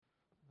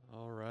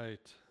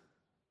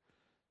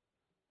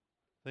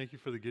Thank you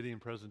for the Gideon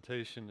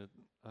presentation.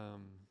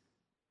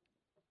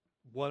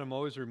 What I'm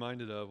always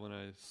reminded of when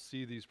I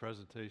see these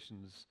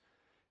presentations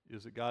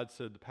is that God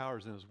said the power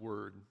is in His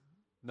Word,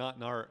 not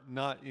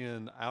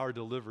in our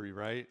delivery.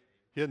 Right?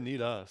 He doesn't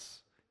need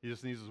us. He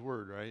just needs His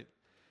Word. Right?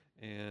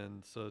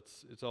 And so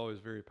it's always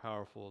very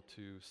powerful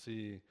to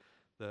see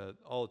that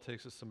all it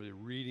takes is somebody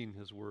reading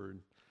His Word,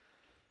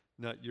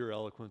 not your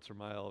eloquence or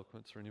my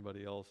eloquence or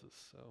anybody else's.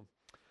 So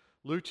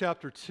Luke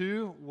chapter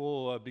 2,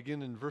 we'll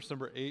begin in verse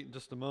number 8 in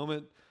just a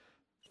moment.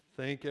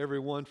 Thank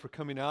everyone for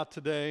coming out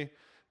today.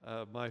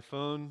 My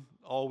phone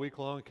all week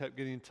long kept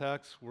getting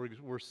texts.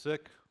 We're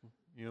sick.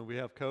 We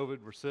have COVID.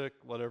 We're sick.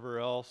 Whatever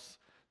else.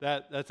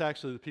 That's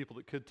actually the people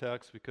that could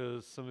text,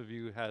 because some of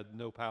you had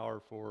no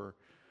power for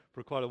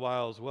quite a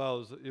while as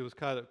well. It was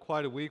kind of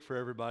quite a week for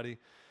everybody.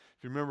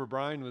 If you remember,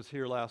 Brian was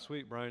here last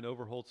week. Brian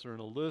Overholtzer and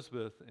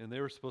Elizabeth, and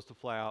they were supposed to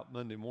fly out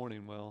Monday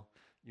morning. Well,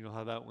 you know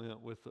how that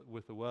went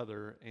with the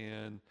weather,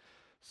 and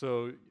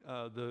so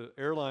the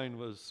airline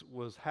was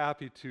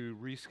happy to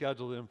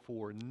reschedule them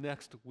for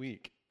next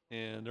week,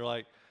 and they're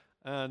like,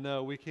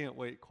 no, we can't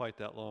wait quite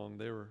that long.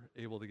 They were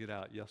able to get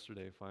out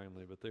yesterday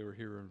finally, but they were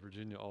here in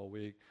Virginia all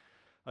week.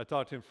 I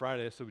talked to him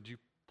Friday. I said, would you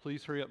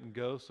please hurry up and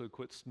go so it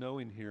quit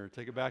snowing here?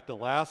 Take it back to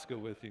Alaska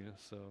with you.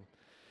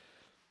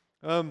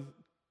 So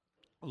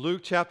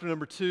Luke chapter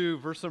number 2,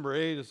 verse number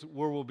 8 is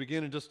where we'll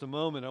begin in just a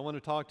moment. I want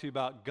to talk to you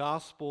about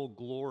gospel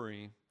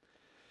glory.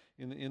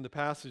 In the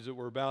passage that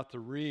we're about to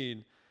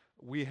read,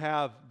 we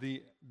have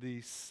the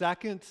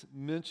second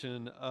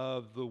mention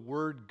of the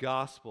word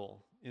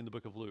gospel in the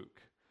book of Luke.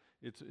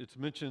 It's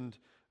mentioned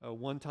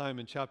one time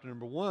in chapter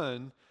number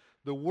 1.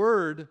 The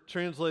word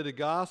translated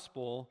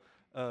gospel,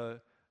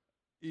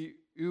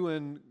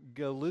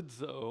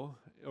 euangelizo,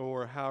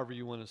 or however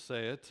you want to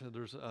say it.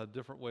 There's a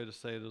different way to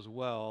say it as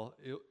well,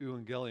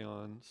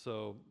 euangelion,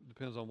 so it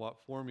depends on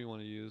what form you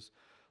want to use.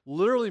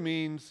 Literally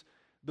means,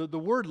 the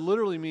word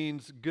literally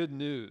means good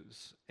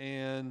news,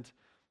 and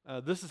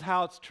this is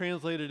how it's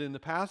translated in the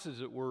passage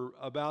that we're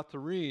about to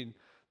read.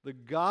 The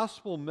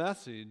gospel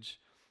message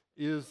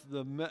is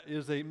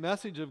a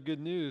message of good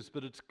news,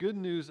 but it's good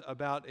news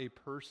about a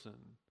person.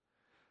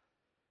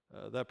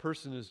 That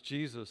person is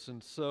Jesus.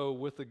 And so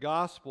with the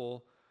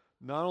gospel,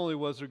 not only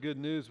was there good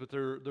news, but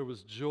there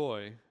was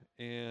joy.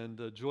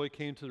 And joy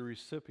came to the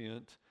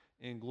recipient,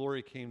 and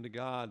glory came to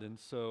God. And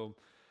so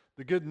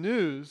the good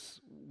news,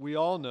 we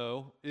all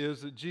know,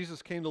 is that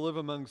Jesus came to live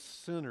among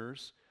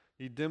sinners.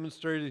 He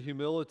demonstrated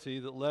humility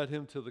that led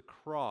him to the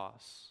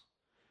cross.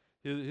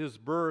 His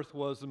birth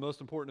was the most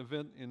important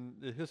event in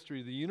the history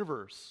of the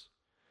universe.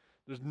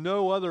 There's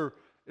no other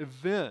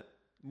event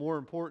more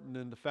important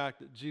than the fact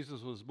that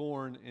Jesus was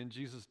born and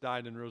Jesus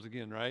died and rose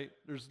again, right?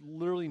 There's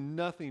literally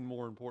nothing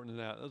more important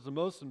than that. That's the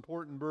most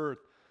important birth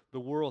the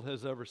world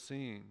has ever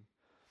seen.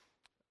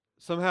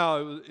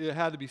 Somehow it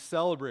had to be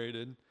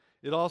celebrated.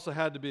 It also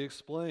had to be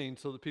explained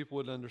so that people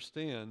would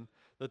understand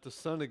that the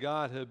Son of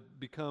God had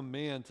become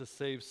man to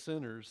save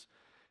sinners.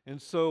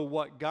 And so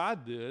what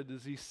God did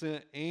is He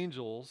sent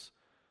angels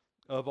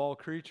of all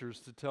creatures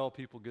to tell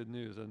people good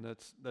news, and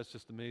that's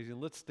just amazing.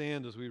 Let's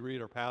stand as we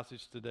read our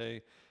passage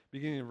today,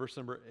 beginning in verse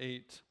number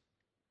 8.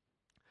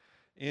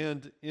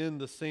 And in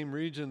the same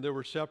region there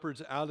were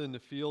shepherds out in the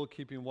field,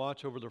 keeping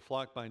watch over their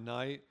flock by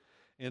night.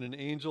 And an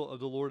angel of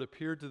the Lord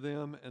appeared to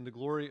them, and the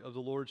glory of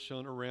the Lord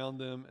shone around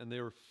them, and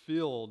they were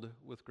filled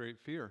with great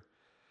fear.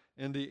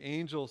 And the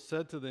angel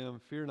said to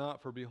them, fear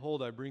not, for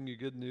behold, I bring you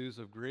good news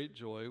of great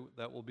joy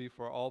that will be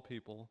for all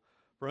people.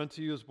 For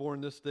unto you is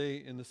born this day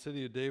in the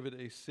city of David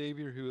a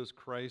Savior, who is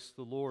Christ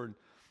the Lord.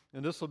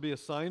 And this will be a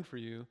sign for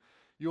you.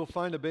 You will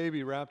find a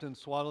baby wrapped in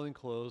swaddling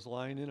clothes,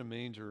 lying in a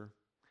manger.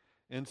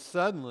 And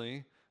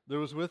suddenly there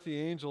was with the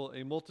angel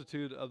a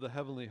multitude of the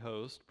heavenly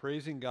host,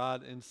 praising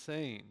God and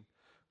saying,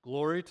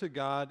 glory to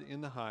God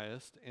in the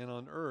highest, and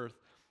on earth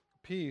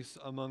peace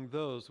among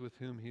those with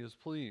whom He is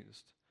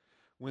pleased.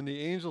 When the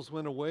angels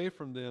went away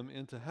from them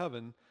into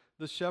heaven,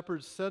 the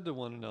shepherds said to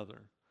one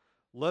another,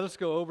 let us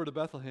go over to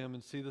Bethlehem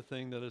and see the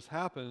thing that has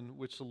happened,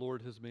 which the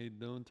Lord has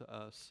made known to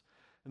us.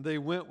 And they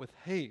went with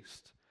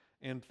haste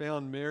and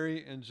found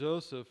Mary and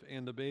Joseph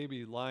and the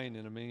baby lying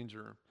in a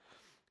manger.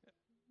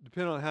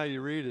 Depending on how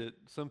you read it,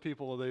 some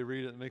people, they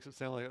read it, it makes it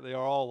sound like they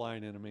are all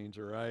lying in a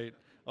manger, right?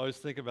 I always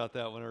think about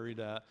that when I read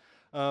that.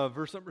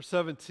 Verse number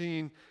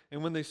 17,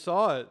 and when they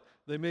saw it,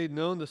 they made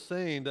known the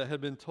saying that had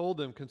been told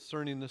them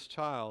concerning this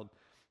child.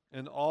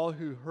 And all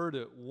who heard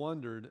it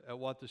wondered at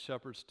what the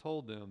shepherds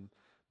told them.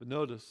 But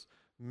notice,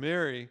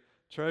 Mary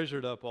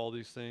treasured up all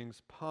these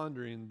things,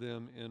 pondering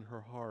them in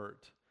her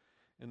heart.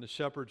 And the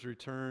shepherds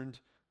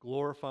returned,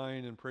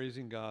 glorifying and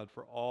praising God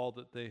for all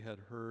that they had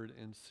heard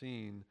and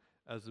seen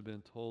as had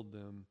been told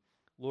them.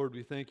 Lord,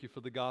 we thank you for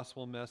the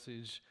gospel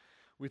message.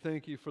 We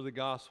thank you for the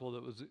gospel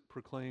that was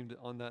proclaimed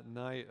on that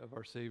night of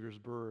our Savior's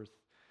birth.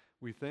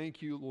 We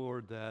thank you,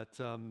 Lord, that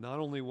not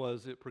only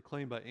was it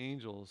proclaimed by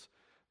angels,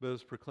 but it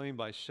was proclaimed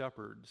by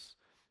shepherds,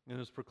 and it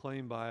was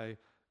proclaimed by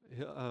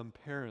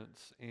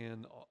parents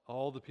and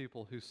all the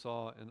people who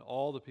saw, and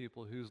all the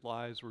people whose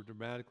lives were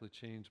dramatically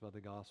changed by the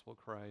gospel of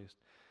Christ.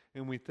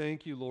 And we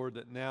thank you, Lord,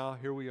 that now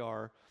here we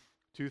are,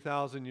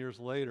 2,000 years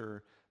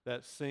later,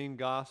 that same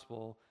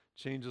gospel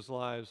changes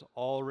lives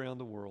all around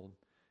the world.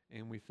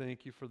 And we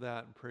thank you for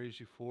that and praise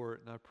you for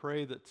it. And I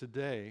pray that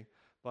today,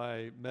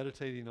 by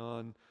meditating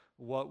on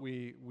what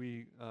we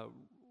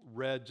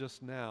read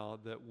just now,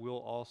 that we'll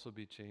also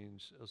be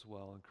changed as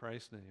well. In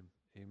Christ's name,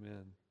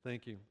 amen.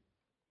 Thank you.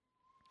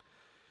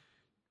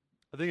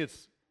 I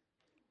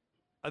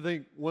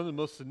think one of the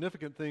most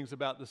significant things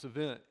about this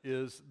event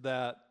is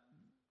that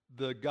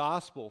the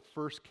gospel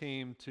first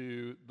came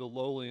to the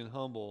lowly and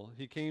humble.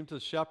 He came to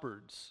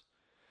shepherds.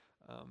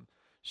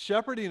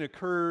 Shepherding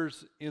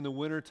occurs in the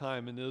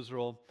wintertime in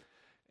Israel,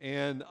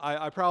 and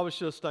I probably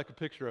should have stuck a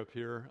picture up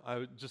here. I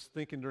was just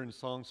thinking during the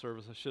song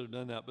service I should have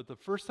done that. But the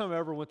first time I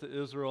ever went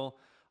to Israel,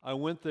 I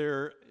went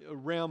there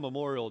around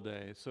Memorial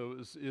Day, so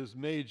it was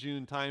May,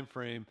 June time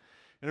frame.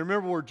 And I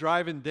remember we're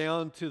driving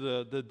down to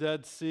the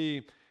Dead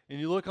Sea, and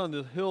you look on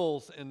the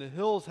hills, and the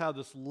hills have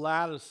this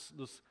lattice,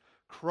 this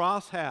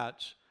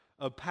crosshatch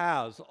of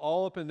paths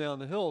all up and down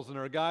the hills. And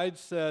our guide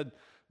said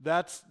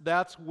that's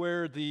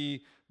where the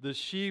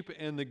sheep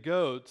and the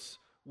goats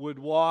would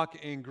walk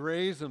and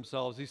graze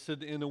themselves. He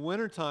said in the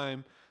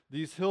wintertime,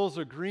 these hills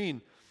are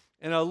green.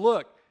 And I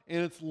look,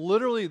 and it's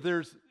literally,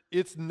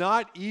 it's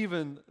not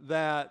even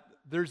that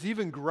there's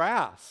even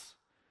grass.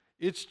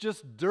 It's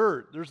just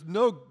dirt. There's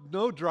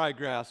no dry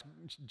grass.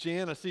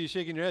 Jan, I see you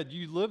shaking your head.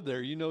 You live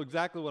there. You know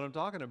exactly what I'm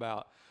talking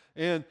about.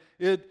 And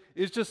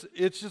it's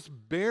just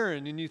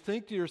barren. And you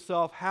think to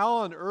yourself, how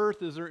on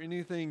earth is there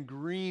anything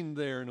green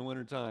there in the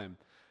wintertime?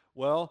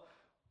 Well,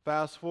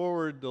 fast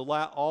forward,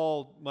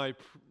 all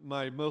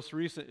my most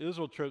recent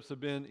Israel trips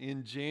have been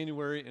in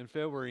January and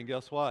February. And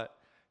guess what?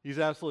 He's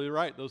absolutely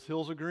right. Those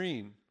hills are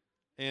green.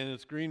 And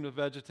it's green with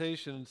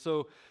vegetation. And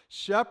so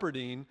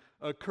shepherding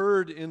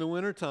occurred in the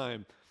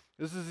wintertime.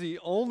 This is the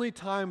only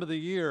time of the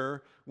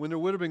year when there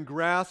would have been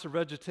grass or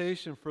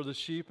vegetation for the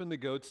sheep and the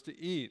goats to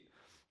eat.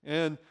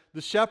 And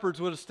the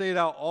shepherds would have stayed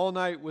out all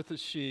night with the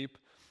sheep.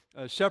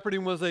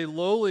 Shepherding was a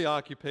lowly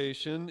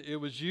occupation. It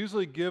was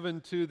usually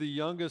given to the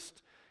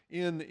youngest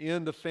in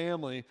the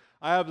family.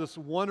 I have this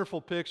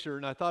wonderful picture,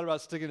 and I thought about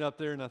sticking it up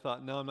there, and I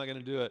thought, no, I'm not going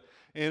to do it.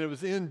 And it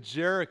was in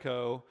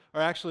Jericho, or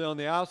actually on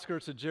the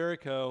outskirts of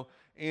Jericho,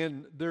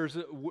 and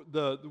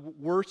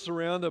we're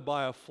surrounded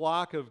by a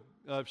flock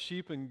of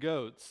sheep and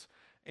goats,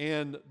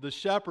 and the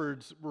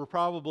shepherds were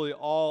probably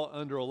all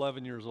under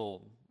 11 years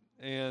old.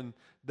 And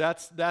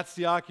that's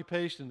the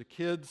occupation. The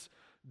kids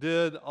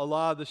did a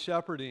lot of the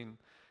shepherding.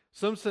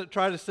 Some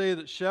try to say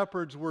that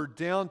shepherds were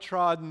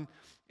downtrodden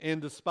and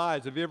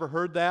despised. Have you ever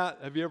heard that?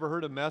 Have you ever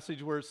heard a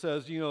message where it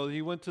says,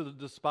 he went to the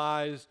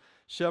despised,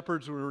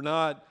 shepherds were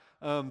not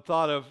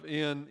thought of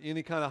in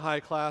any kind of high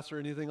class or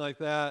anything like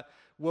that?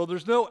 Well,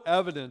 there's no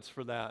evidence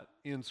for that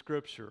in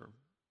Scripture.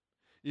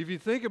 If you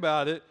think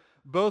about it,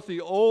 both the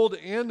Old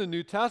and the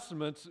New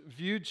Testaments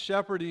viewed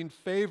shepherding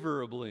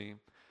favorably.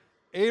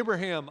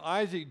 Abraham,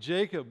 Isaac,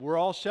 Jacob were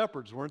all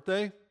shepherds, weren't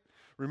they?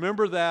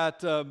 Remember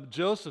that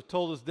Joseph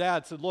told his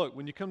dad, said, look,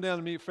 when you come down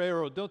to meet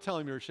Pharaoh, don't tell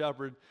him you're a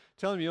shepherd.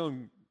 Tell him you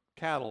own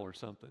cattle or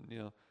something,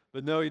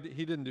 But no, he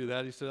didn't do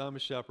that. He said, I'm a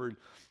shepherd.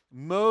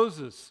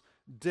 Moses,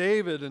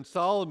 David, and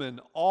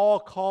Solomon all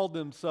called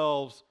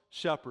themselves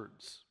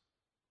shepherds.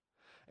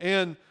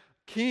 And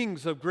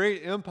kings of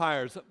great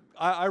empires.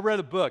 I read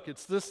a book.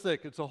 It's this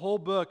thick. It's a whole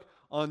book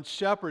on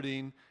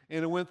shepherding,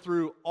 and it went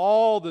through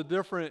all the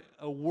different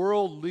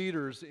world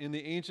leaders in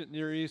the ancient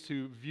Near East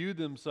who viewed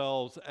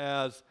themselves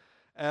as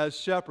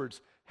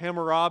shepherds.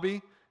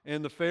 Hammurabi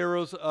and the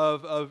pharaohs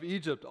of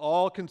Egypt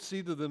all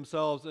conceived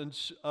themselves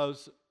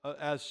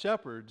as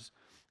shepherds.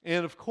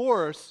 And of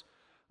course,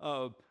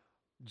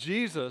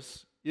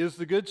 Jesus is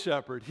the good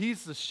shepherd.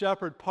 He's the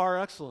shepherd par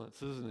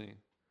excellence, isn't he?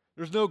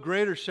 There's no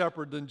greater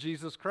shepherd than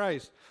Jesus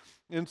Christ.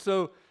 And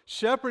so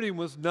shepherding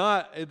was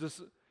not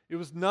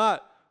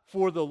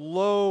for the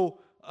low,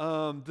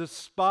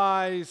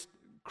 despised,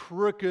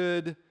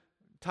 crooked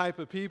type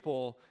of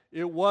people.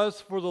 It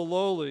was for the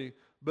lowly,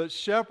 but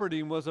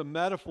shepherding was a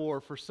metaphor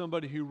for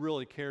somebody who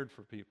really cared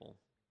for people.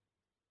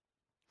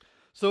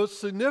 So it's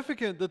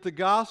significant that the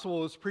gospel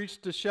was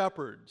preached to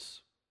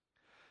shepherds.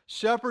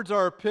 Shepherds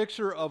are a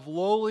picture of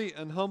lowly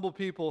and humble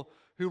people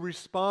who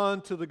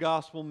respond to the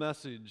gospel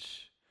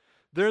message.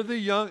 They're the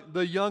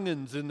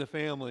youngins in the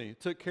family,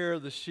 took care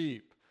of the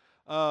sheep.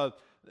 So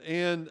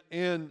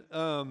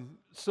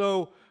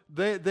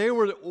they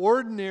were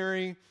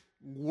ordinary,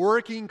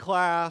 working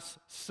class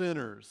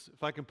sinners,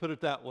 if I can put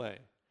it that way.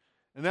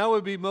 And that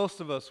would be most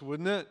of us,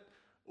 wouldn't it?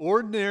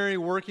 Ordinary,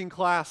 working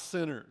class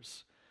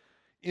sinners.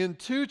 In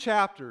 2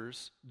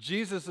 chapters,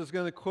 Jesus is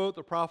going to quote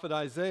the prophet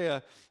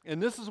Isaiah,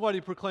 and this is what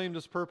he proclaimed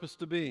his purpose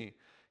to be.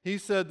 He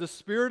said, "The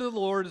Spirit of the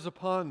Lord is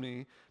upon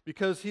me,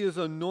 because he has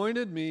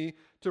anointed me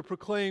to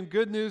proclaim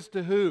good news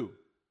to who?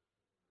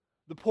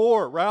 The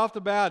poor." Right off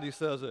the bat, he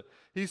says it.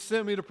 He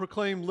sent me to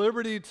proclaim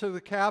liberty to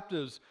the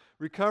captives,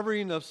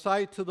 recovering of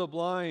sight to the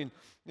blind,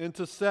 and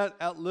to set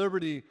at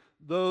liberty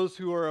those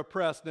who are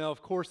oppressed. Now,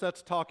 of course,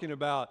 that's talking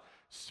about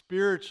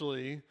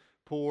spiritually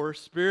poor,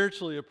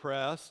 spiritually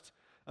oppressed.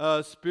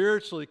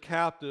 spiritually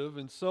captive,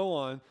 and so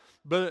on.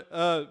 But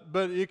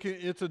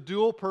it's a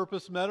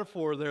dual-purpose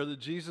metaphor there that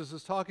Jesus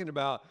is talking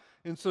about.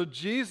 And so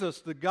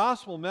Jesus, the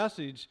gospel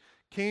message,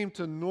 came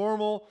to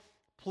normal,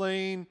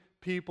 plain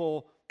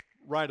people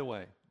right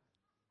away.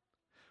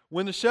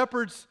 When the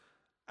shepherds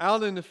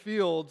out in the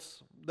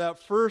fields that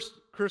first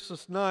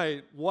Christmas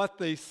night, what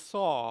they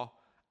saw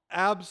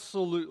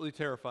absolutely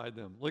terrified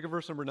them. Look at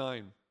verse number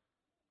 9.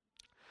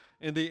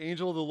 And an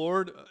angel of the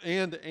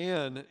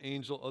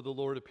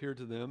Lord appeared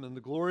to them, and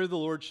the glory of the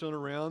Lord shone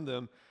around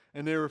them,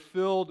 and they were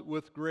filled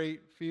with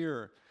great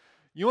fear.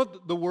 You know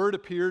what the word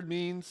appeared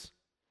means?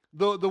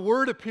 The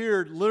word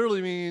appeared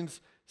literally means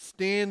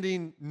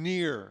standing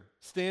near,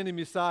 standing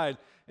beside.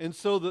 And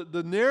so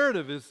the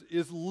narrative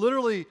is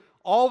literally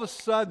all of a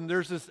sudden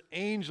there's this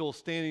angel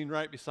standing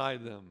right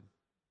beside them.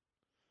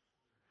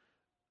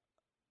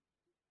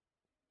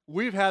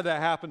 We've had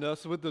that happen to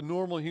us with the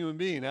normal human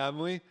being,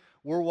 haven't we?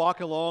 We're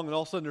walking along and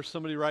all of a sudden there's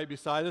somebody right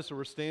beside us, or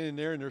we're standing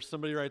there and there's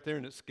somebody right there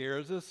and it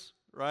scares us,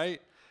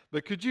 right?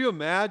 But could you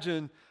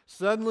imagine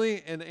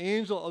suddenly an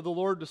angel of the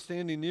Lord was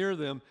standing near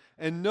them,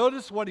 and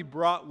notice what he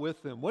brought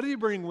with him. What did he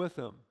bring with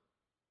him?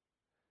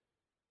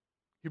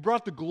 He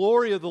brought the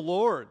glory of the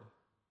Lord.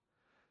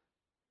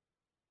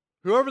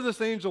 Whoever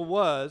this angel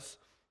was,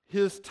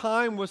 his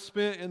time was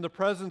spent in the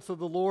presence of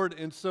the Lord,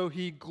 and so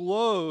he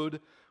glowed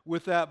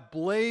with that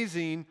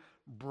blazing,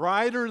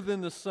 brighter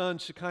than the sun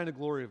Shekinah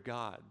glory of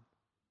God.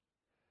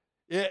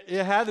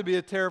 It had to be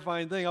a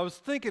terrifying thing. I was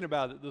thinking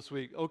about it this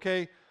week,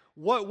 okay?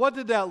 What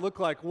did that look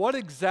like? What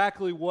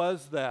exactly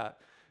was that?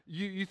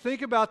 You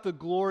think about the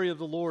glory of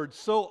the Lord.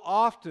 So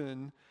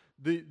often,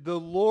 the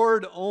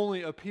Lord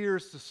only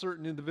appears to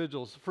certain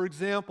individuals. For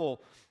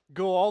example,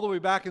 go all the way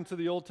back into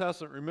the Old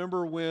Testament.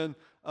 Remember when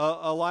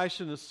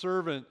Elijah and his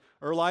servant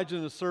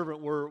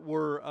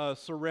were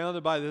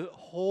surrounded by the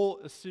whole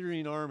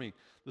Assyrian army.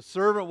 The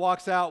servant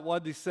walks out.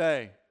 What did he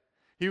say?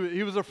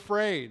 He was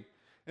afraid.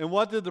 And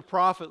what did the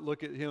prophet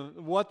look at him?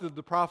 What did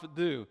the prophet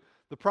do?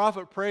 The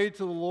prophet prayed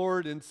to the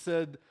Lord and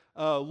said,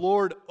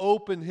 Lord,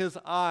 open his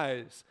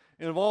eyes.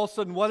 And all of a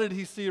sudden, what did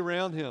he see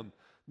around him?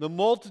 The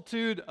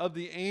multitude of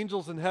the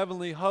angels and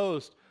heavenly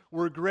host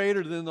were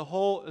greater than the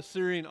whole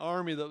Assyrian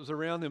army that was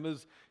around him.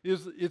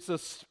 It's a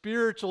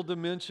spiritual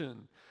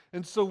dimension.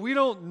 And so we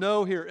don't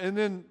know here. And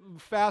then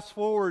fast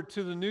forward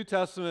to the New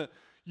Testament,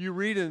 you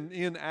read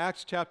in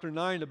Acts chapter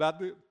 9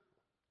 about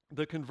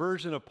the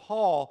conversion of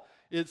Paul.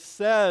 It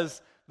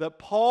says that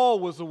Paul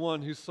was the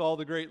one who saw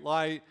the great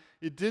light.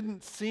 It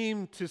didn't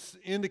seem to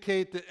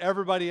indicate that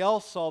everybody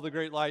else saw the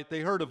great light.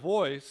 They heard a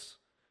voice,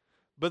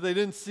 but they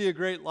didn't see a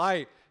great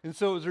light. And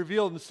so it was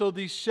revealed. And so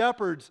these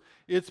shepherds,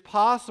 it's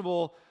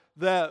possible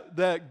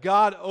that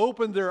God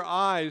opened their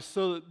eyes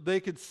so that they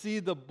could see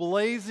the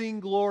blazing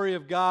glory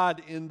of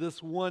God in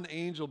this one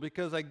angel.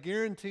 Because I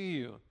guarantee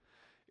you,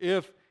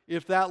 if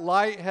that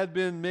light had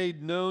been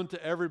made known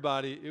to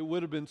everybody, it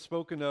would have been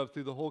spoken of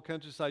through the whole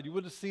countryside. You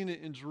would have seen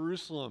it in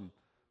Jerusalem.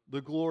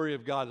 The glory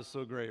of God is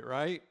so great,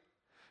 right?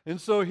 And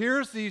so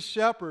here's these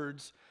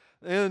shepherds,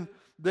 and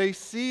they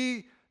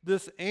see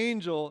this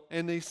angel,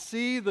 and they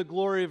see the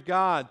glory of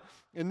God.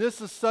 And this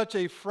is such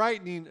a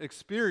frightening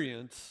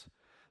experience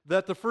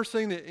that the first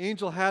thing the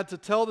angel had to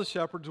tell the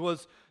shepherds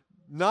was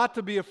not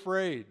to be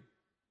afraid.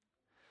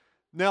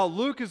 Now,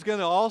 Luke is going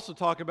to also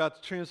talk about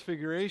the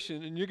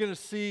transfiguration, and you're going to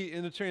see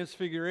in the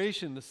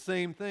transfiguration the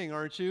same thing,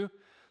 aren't you?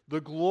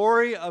 The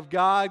glory of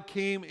God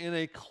came in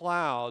a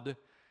cloud,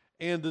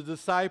 and the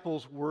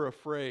disciples were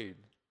afraid.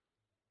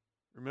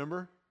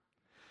 Remember?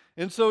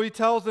 And so he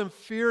tells them,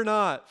 fear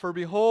not, for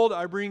behold,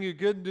 I bring you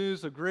good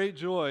news of great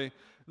joy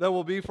that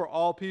will be for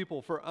all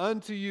people. For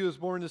unto you is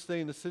born this day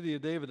in the city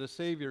of David a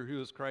Savior,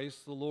 who is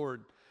Christ the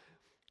Lord.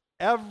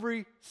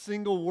 Every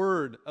single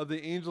word of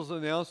the angel's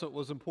announcement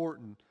was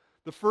important.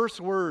 The first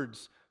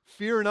words,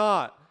 fear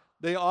not,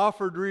 they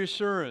offered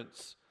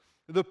reassurance.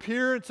 The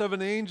appearance of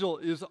an angel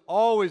is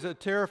always a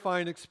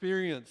terrifying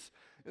experience,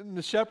 and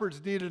the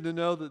shepherds needed to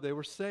know that they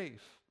were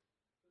safe.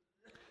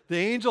 The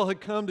angel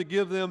had come to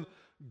give them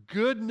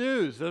good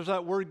news. There's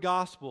that word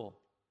gospel,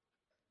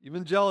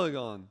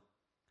 evangelion,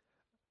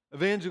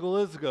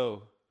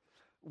 evangelizo,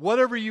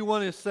 whatever you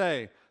want to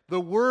say. The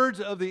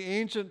words of the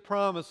ancient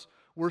promise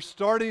were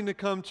starting to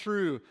come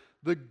true.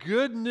 The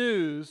good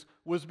news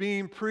was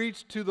being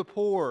preached to the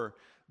poor.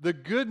 The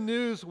good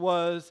news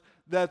was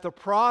that the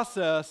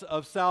process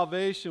of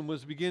salvation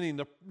was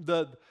beginning.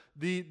 The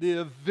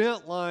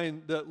event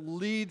line that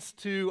leads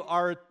to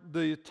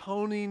the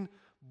atoning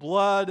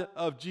blood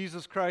of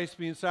Jesus Christ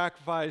being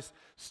sacrificed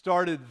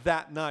started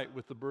that night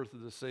with the birth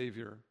of the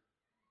Savior.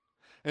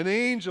 An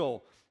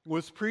angel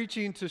was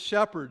preaching to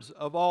shepherds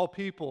of all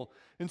people.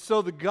 And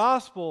so the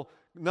gospel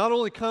not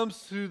only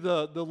comes to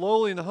the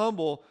lowly and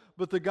humble,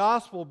 but the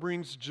gospel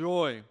brings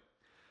joy.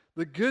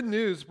 The good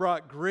news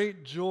brought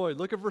great joy.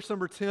 Look at verse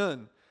number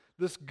 10.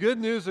 This good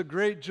news of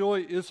great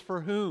joy is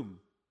for whom?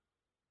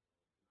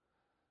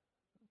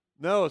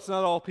 No, it's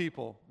not all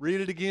people.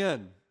 Read it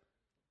again.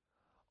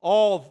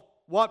 All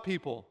what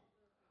people?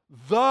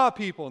 The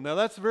people. Now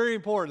that's very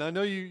important. I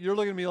know you're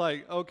looking at me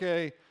like,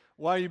 okay,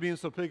 why are you being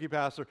so picky,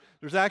 Pastor?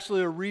 There's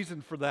actually a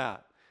reason for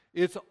that.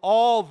 It's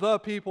all the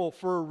people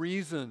for a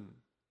reason.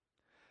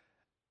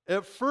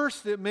 At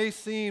first, it may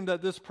seem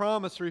that this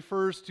promise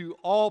refers to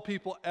all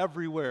people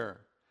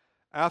everywhere.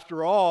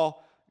 After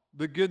all,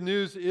 the good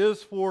news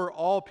is for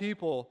all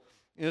people,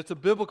 and it's a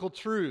biblical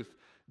truth.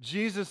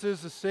 Jesus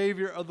is the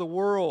Savior of the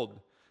world,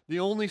 the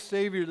only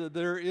Savior that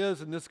there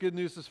is, and this good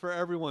news is for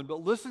everyone.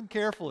 But listen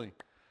carefully.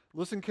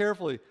 Listen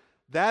carefully.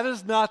 That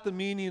is not the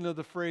meaning of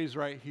the phrase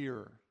right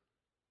here.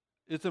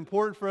 It's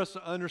important for us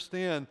to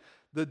understand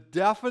the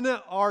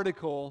definite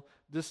article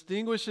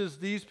distinguishes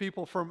these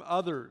people from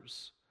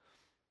others.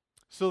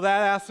 So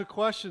that asks a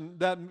question,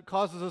 that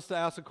causes us to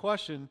ask a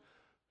question,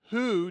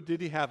 who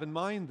did he have in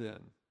mind then?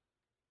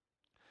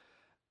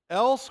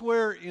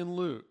 Elsewhere in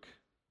Luke,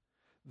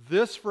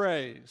 this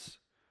phrase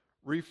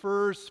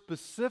refers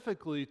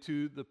specifically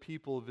to the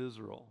people of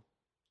Israel.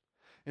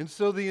 And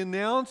so the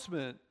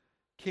announcement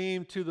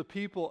came to the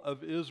people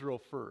of Israel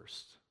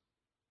first,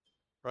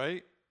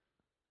 right?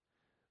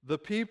 The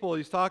people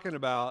he's talking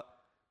about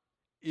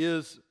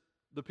is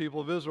the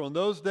people of Israel. In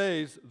those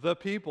days, the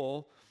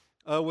people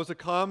was a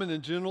common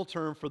and general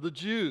term for the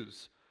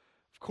Jews.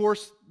 Of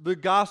course, the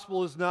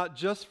gospel is not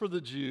just for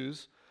the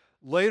Jews.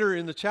 Later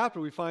in the chapter,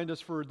 we find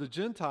us for the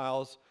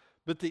Gentiles,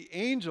 but the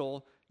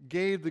angel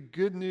gave the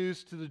good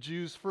news to the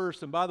Jews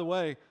first. And by the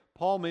way,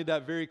 Paul made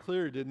that very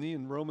clear, didn't he?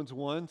 In Romans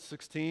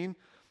 1:16,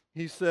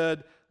 he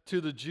said, to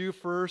the Jew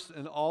first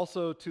and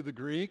also to the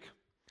Greek.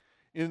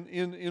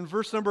 In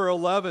verse number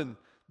 11,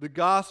 the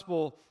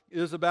gospel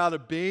is about a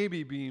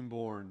baby being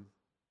born.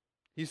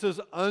 He says,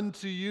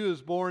 unto you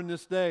is born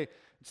this day.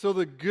 So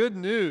the good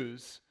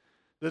news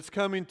that's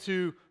coming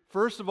to,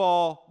 first of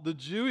all, the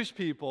Jewish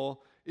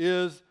people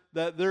is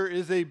that there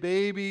is a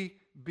baby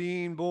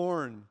being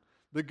born.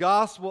 The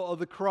gospel of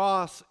the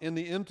cross and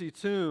the empty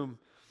tomb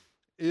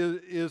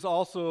is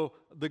also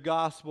the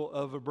gospel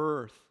of a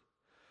birth.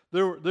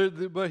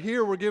 But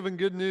here we're given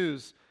good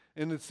news,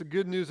 and it's the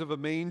good news of a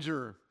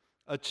manger.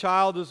 A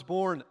child is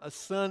born, a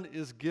son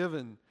is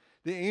given.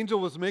 The angel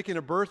was making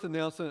a birth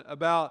announcement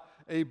about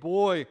a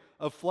boy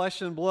of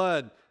flesh and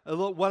blood.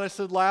 What I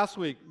said last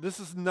week, this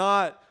is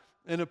not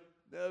an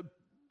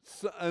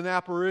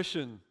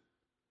apparition.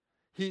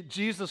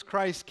 Jesus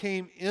Christ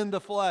came in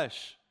the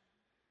flesh.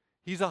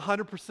 He's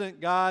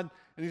 100% God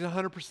and he's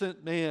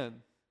 100%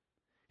 man.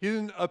 He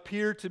didn't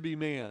appear to be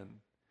man.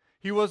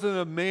 He wasn't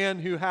a man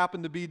who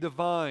happened to be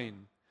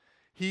divine.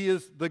 He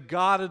is the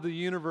God of the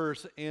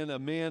universe and a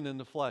man in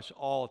the flesh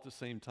all at the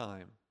same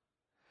time.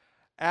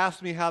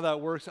 Ask me how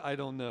that works, I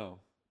don't know.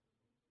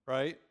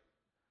 Right?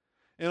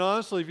 And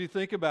honestly, if you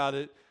think about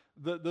it,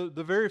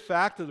 the very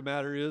fact of the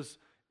matter is,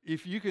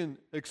 if you can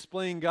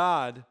explain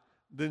God,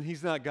 then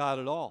he's not God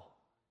at all.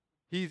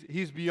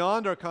 He's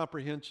beyond our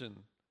comprehension,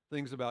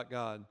 things about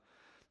God.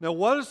 Now,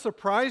 what is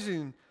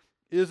surprising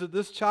is that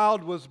this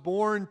child was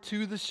born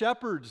to the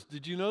shepherds.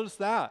 Did you notice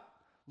that?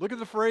 Look at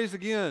the phrase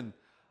again.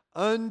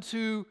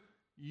 Unto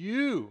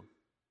you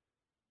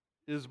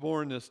is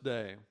born this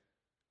day.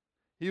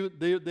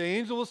 The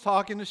angel was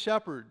talking to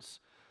shepherds.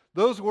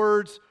 Those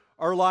words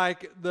are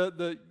like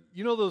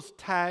you know those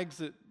tags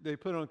that they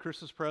put on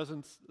Christmas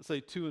presents that say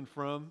to and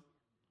from,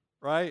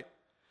 right?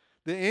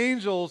 The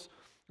angels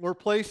were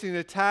placing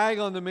a tag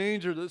on the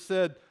manger that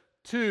said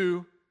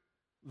to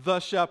the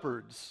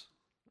shepherds,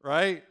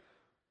 right?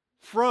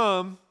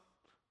 From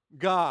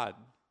God.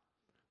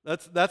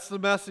 That's the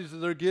message that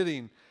they're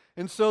getting.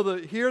 And so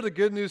here the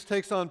good news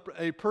takes on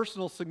a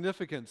personal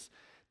significance.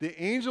 The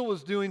angel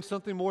was doing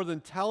something more than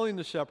telling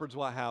the shepherds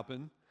what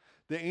happened.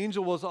 The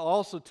angel was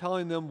also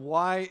telling them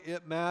why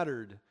it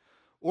mattered.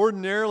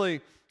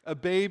 Ordinarily, a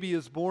baby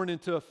is born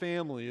into a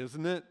family,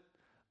 isn't it?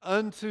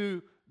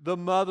 Unto the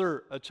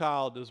mother a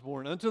child is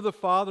born. Unto the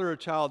father a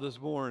child is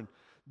born.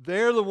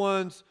 They're the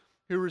ones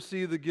who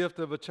receive the gift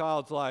of a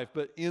child's life.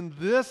 But in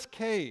this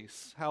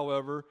case,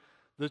 however,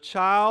 the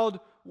child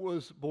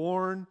was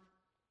born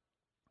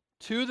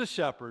to the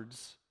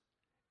shepherds,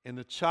 and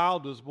the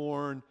child was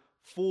born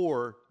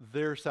for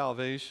their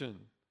salvation.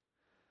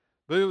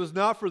 But it was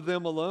not for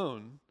them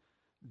alone.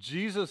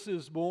 Jesus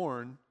is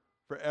born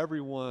for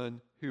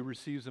everyone who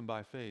receives him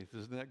by faith.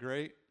 Isn't that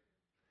great?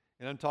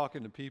 And I'm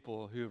talking to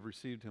people who have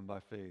received him by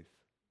faith.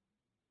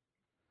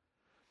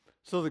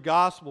 So the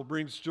gospel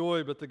brings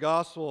joy, but the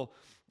gospel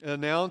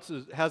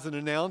has an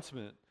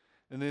announcement.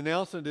 And the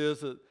announcement is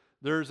that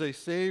there's a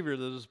Savior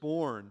that is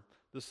born,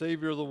 the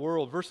Savior of the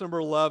world. Verse number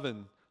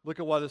 11, look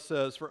at what it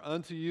says. For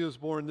unto you is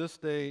born this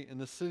day in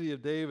the city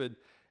of David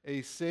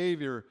a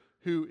Savior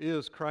who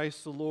is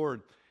Christ the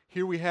Lord.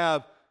 Here we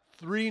have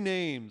three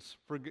names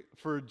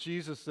for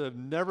Jesus that have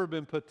never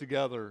been put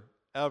together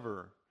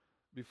ever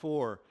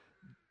before.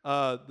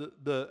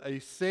 A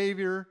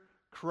Savior,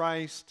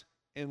 Christ,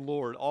 and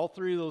Lord. All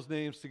three of those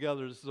names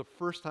together. This is the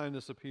first time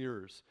this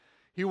appears.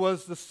 He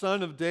was the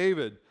son of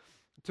David,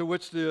 to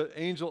which the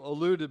angel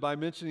alluded by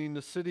mentioning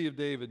the city of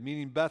David,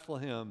 meaning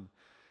Bethlehem.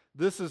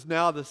 This is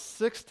now the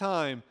sixth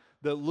time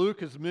that Luke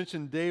has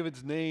mentioned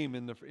David's name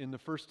in the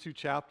first two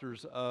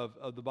chapters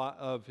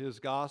of his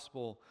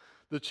gospel.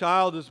 The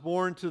child is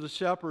born to the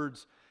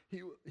shepherds.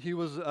 He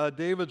was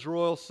David's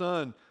royal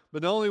son.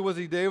 But not only was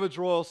he David's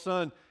royal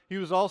son, he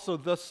was also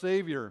the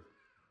Savior.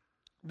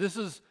 This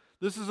is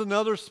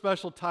another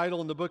special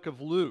title in the book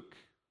of Luke.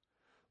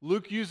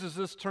 Luke uses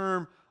this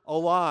term a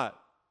lot.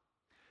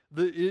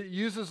 It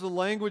uses the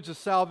language of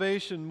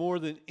salvation more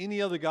than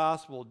any other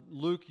gospel.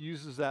 Luke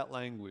uses that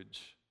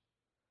language.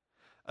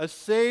 A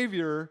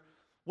Savior,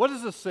 what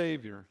is a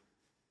Savior?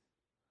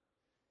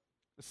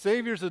 A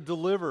Savior is a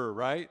deliverer,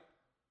 right?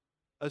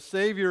 A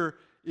Savior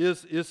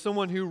is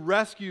someone who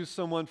rescues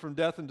someone from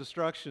death and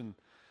destruction.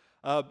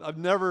 I've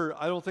never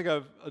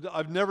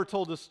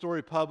told this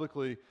story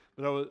publicly,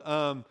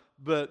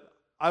 but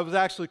I was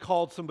actually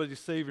called somebody's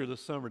Savior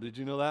this summer. Did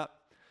you know that?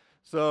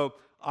 So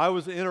I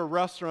was in a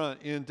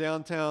restaurant in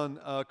downtown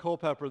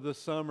Culpeper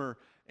this summer,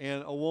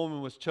 and a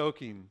woman was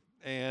choking,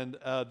 and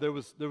there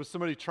was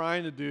somebody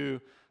trying to do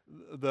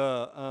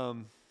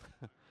the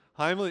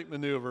Heimlich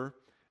maneuver,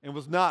 and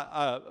was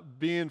not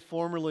being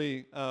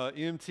formerly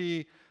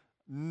EMT,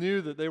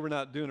 knew that they were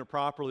not doing it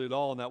properly at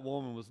all, and that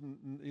woman was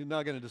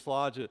not going to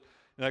dislodge it.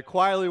 And I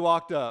quietly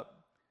walked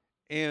up,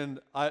 and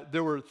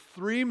there were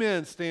 3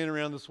 men standing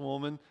around this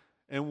woman,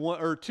 and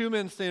 2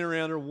 men standing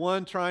around her,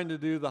 one trying to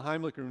do the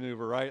Heimlich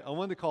maneuver, right? I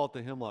wanted to call it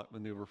the Hemlock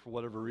maneuver for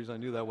whatever reason. I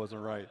knew that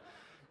wasn't right.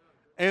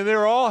 And they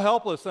were all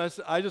helpless.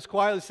 I just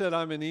quietly said,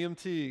 "I'm an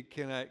EMT.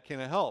 Can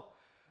I help?"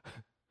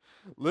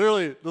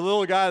 Literally, the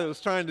little guy that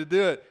was trying to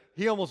do it,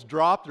 he almost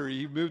dropped her.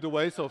 He moved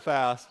away so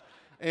fast.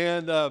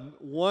 And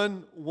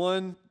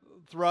one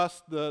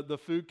thrust, the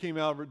food came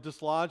out,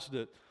 dislodged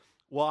it.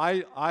 Well,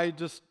 I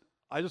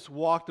just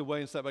walked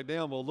away and sat back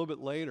down. Well, a little bit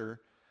later,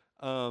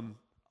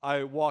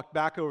 I walked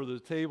back over to the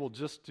table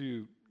just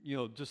to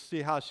just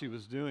see how she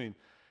was doing,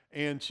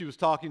 and she was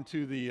talking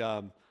to the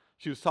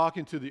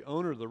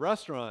owner of the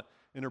restaurant,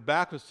 and her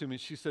back was to me.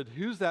 She said,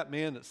 "Who's that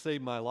man that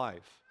saved my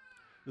life?"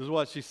 This is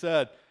what she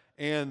said,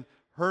 and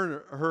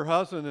her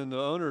husband and the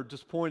owner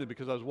just pointed,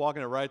 because I was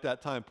walking it right at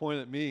that time,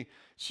 pointed at me.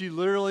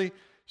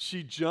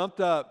 She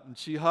jumped up and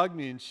she hugged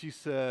me and she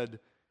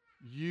said,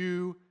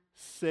 "You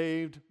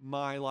saved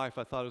my life.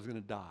 I thought I was going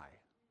to die."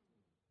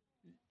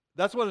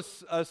 That's what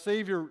a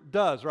Savior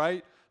does,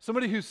 right?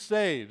 Somebody who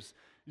saves.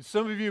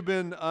 Some of you have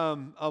been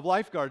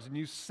lifeguards, and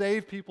you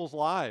save people's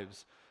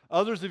lives.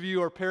 Others of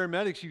you are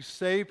paramedics. You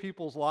save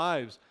people's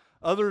lives.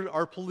 Others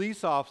are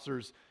police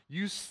officers.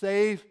 You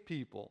save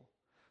people.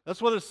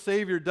 That's what a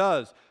Savior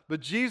does. But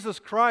Jesus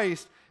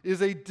Christ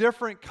is a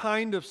different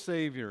kind of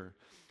Savior.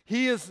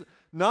 He is,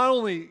 not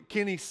only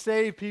can He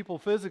save people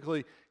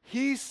physically,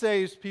 He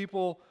saves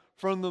people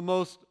from the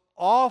most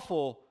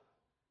awful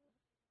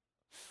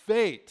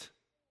fate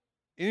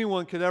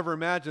anyone could ever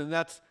imagine.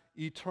 That's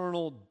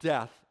eternal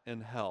death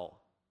and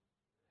hell.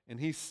 And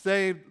He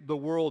saved the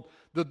world.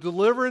 The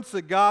deliverance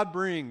that God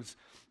brings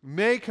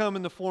may come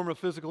in the form of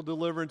physical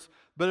deliverance,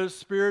 but it's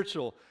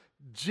spiritual.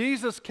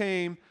 Jesus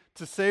came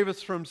to save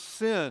us from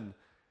sin,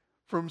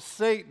 from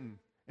Satan,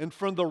 and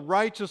from the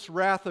righteous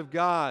wrath of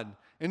God.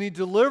 And He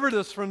delivered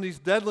us from these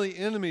deadly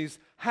enemies.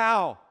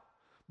 How?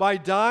 By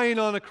dying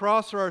on a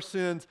cross for our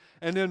sins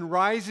and then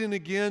rising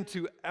again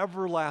to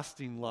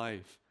everlasting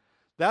life.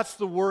 That's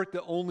the work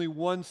that only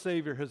one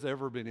Savior has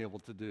ever been able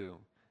to do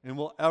and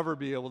will ever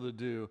be able to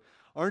do.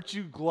 Aren't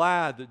you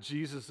glad that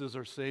Jesus is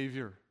our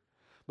Savior?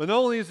 But not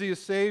only is He a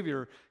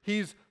Savior,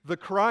 He's the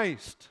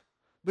Christ.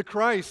 The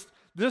Christ.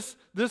 This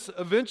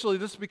eventually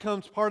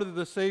becomes part of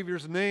the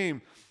Savior's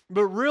name.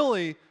 But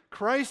really,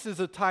 Christ is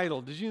a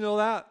title. Did you know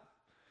that?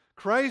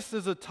 Christ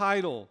is a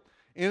title.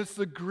 And it's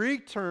the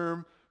Greek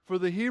term for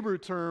the Hebrew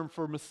term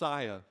for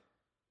Messiah.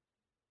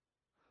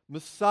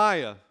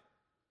 Messiah,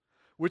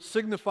 which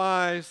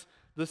signifies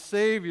the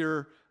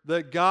Savior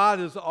that God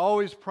has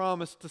always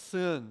promised to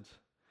send.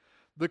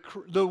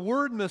 The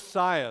word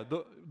Messiah,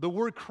 the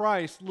word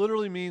Christ,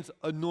 literally means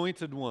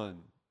anointed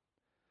one.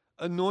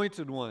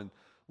 Anointed one.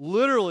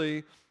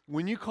 Literally,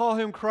 when you call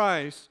Him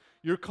Christ,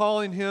 you're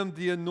calling Him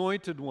the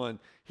anointed one.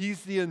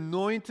 He's the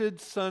anointed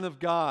Son of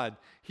God.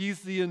 He's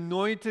the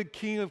anointed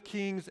King of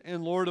Kings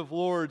and Lord of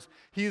Lords.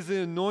 He's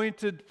the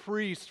anointed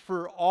priest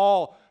for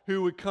all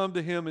who would come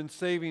to Him in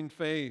saving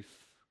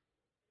faith.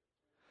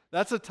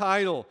 That's a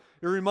title.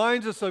 It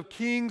reminds us of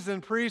kings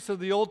and priests of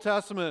the Old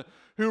Testament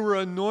who were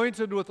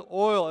anointed with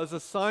oil as a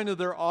sign of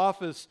their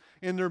office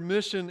and their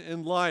mission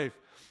in life.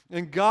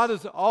 And God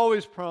has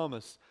always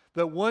promised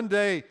that one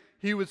day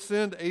He would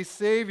send a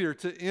Savior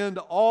to end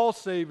all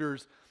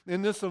saviors.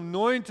 And this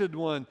anointed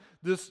one,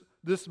 this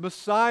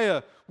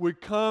Messiah, would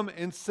come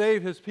and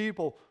save His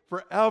people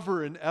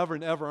forever and ever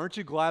and ever. Aren't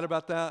you glad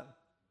about that?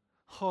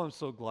 Oh, I'm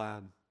so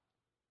glad.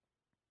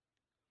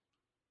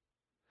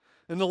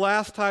 And the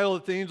last title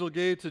that the angel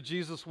gave to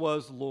Jesus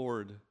was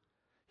Lord.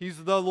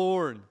 He's the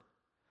Lord.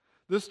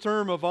 This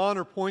term of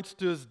honor points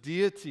to His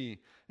deity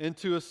and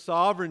to His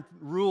sovereign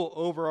rule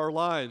over our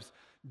lives.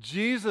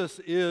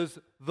 Jesus is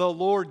the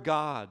Lord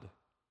God.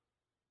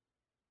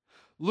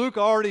 Luke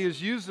already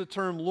has used the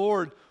term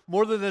Lord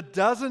more than a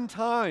dozen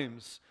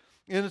times,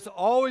 and it's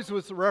always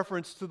with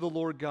reference to the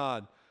Lord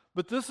God.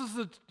 But this is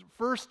the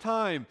first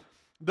time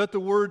that the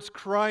words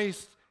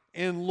Christ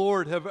and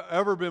Lord have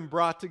ever been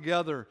brought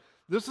together.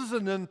 This is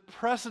an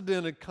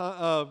unprecedented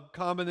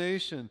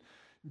combination.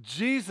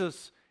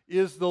 Jesus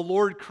is the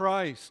Lord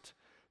Christ.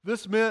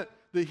 This meant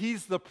that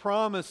he's the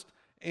promised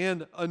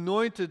and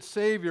anointed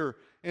Savior,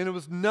 and it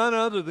was none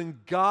other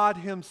than God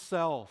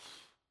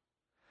himself.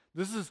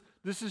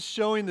 This is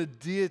showing the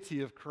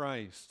deity of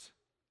Christ.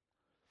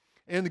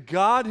 And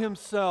God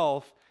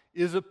himself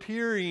is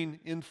appearing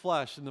in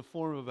flesh in the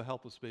form of a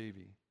helpless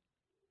baby.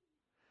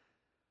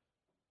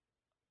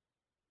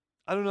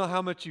 I don't know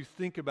how much you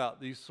think about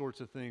these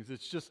sorts of things.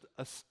 It's just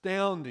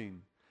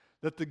astounding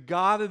that the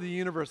God of the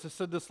universe, I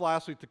said this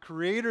last week, the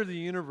creator of the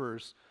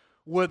universe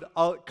would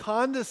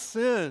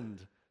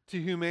condescend to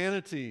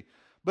humanity.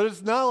 But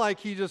it's not like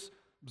he just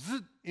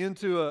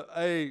into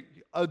a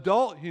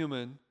adult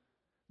human.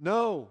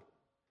 No.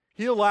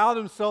 He allowed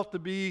himself to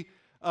be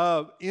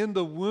in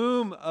the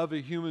womb of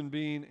a human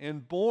being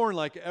and born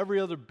like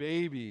every other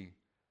baby,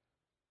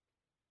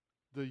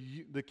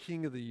 the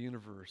king of the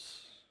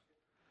universe.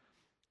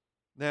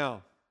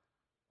 Now,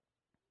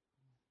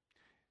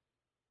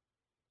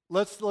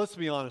 let's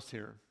be honest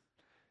here.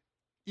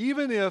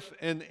 Even if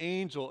an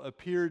angel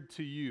appeared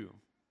to you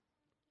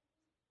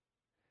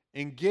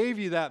and gave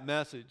you that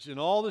message in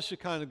all the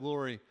Shekinah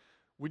glory,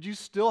 would you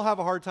still have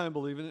a hard time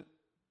believing it?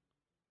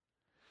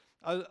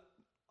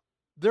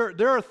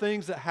 There are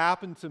things that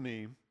happen to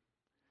me,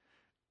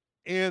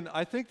 and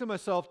I think to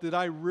myself, did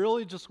I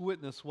really just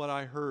witness what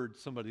I heard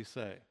somebody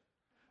say?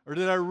 Or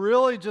did I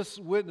really just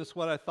witness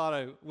what I thought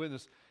I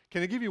witnessed?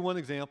 Can I give you one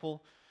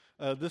example?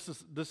 This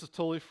is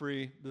totally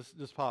free. This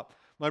just popped.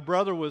 My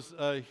brother was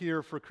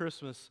here for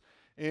Christmas,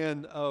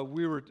 and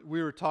we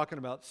were talking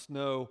about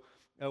snow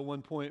at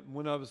one point.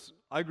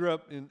 I grew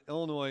up in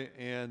Illinois,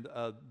 and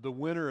the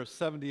winter of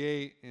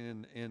 '78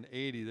 and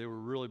 '80, they were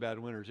really bad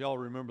winters. Y'all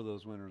remember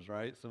those winters,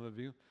 right? Some of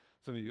you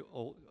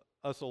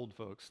us old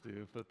folks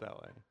do, put it that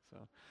way. So,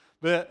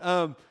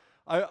 but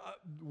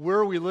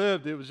where we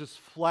lived, it was just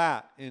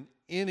flat, and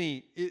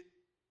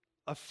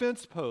a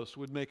fence post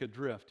would make a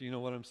drift. You know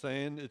what I'm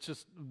saying? It's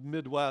just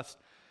Midwest.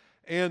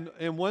 And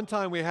one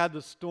time we had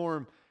the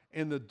storm,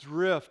 and the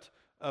drift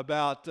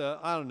about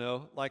I don't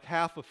know, like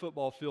half a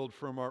football field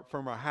from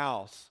our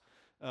house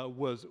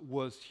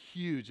was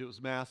huge. It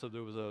was massive.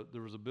 There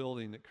was a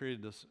building that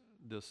created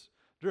this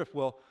drift.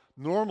 Well,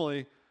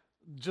 normally,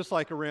 just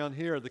like around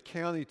here, the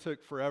county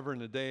took forever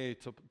and a day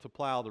to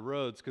plow the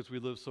roads because we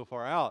lived so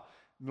far out.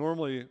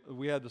 Normally,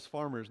 we had this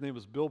farmer. His name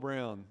was Bill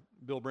Brown.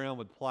 Bill Brown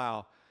would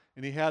plow.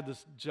 And he had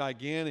this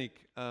gigantic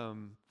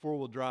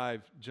four-wheel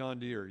drive John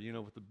Deere,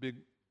 with the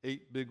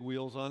 8 big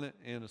wheels on it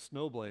and a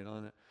snow blade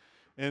on it.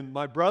 And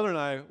my brother and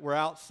I were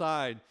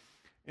outside,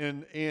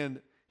 and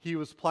he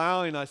was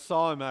plowing. I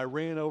saw him. I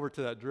ran over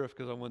to that drift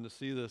because I wanted to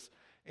see this.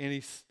 And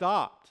he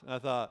stopped. I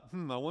thought,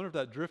 I wonder if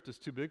that drift is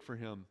too big for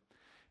him.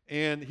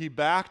 And he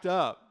backed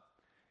up,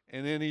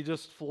 and then he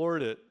just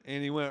floored it.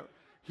 And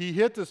he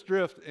hit this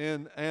drift.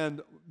 And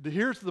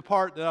here's the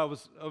part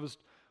that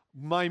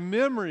my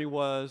memory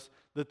was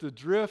that the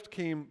drift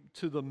came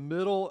to the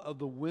middle of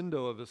the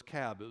window of his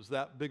cab. It was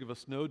that big of a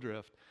snow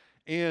drift.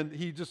 And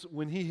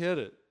when he hit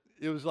it,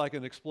 it was like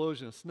an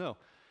explosion of snow.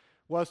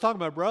 Well, I was talking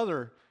to my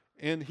brother,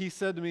 and he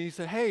said to me,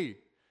 hey,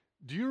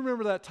 do you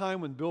remember that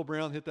time when Bill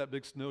Brown hit that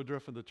big snow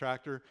drift with the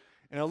tractor?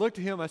 And I looked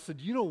at him, I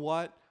said, you know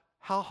what?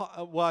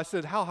 I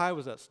said, how high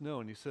was that snow?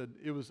 And he said,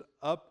 it was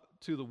up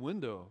to the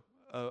window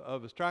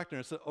of his tractor.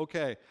 And I said,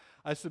 okay.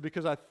 I said,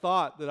 because I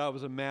thought that I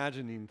was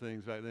imagining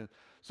things back then.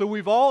 So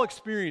we've all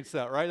experienced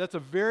that, right? That's a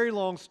very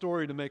long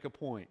story to make a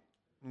point,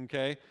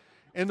 okay?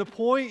 And the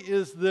point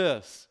is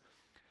this.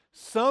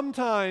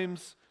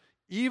 Sometimes,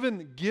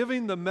 even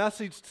giving the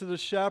message to the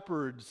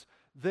shepherds,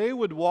 they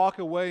would walk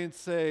away and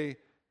say,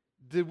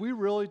 did we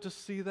really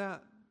just see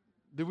that?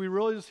 Did we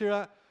really just hear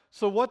that?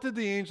 So what did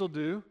the angel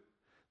do?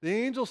 The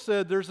angel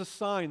said, there's a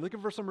sign. Look at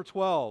verse number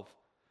 12.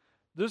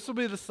 This will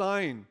be the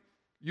sign.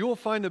 You will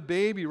find a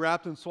baby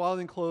wrapped in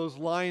swaddling clothes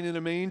lying in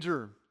a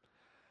manger.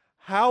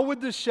 How would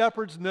the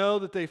shepherds know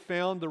that they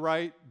found the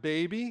right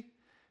baby?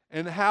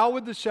 And how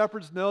would the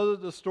shepherds know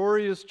that the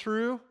story is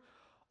true?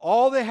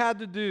 All they had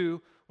to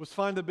do was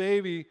find a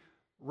baby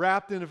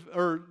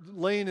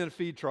laying in a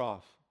feed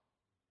trough.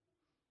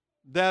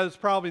 That has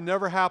probably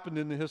never happened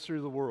in the history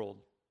of the world.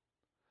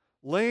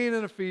 Laying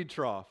in a feed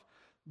trough.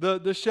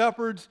 The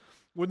shepherds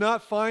would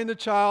not find the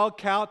child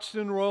couched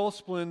in royal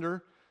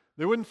splendor.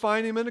 They wouldn't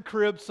find him in a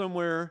crib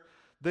somewhere.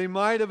 They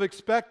might have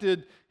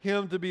expected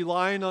him to be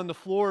lying on the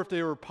floor if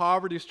they were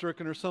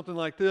poverty-stricken or something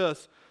like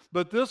this.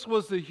 But this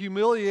was the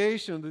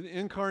humiliation, the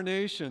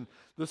incarnation.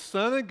 The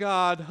Son of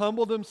God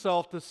humbled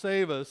himself to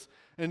save us,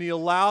 and he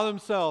allowed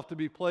himself to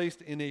be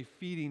placed in a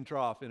feeding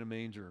trough in a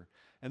manger.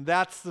 And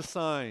that's the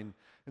sign.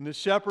 And the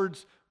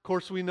shepherds, of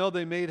course, we know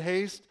they made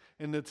haste,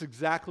 and that's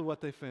exactly what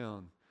they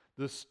found.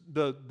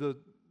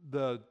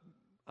 The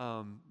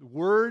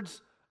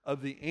words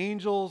of the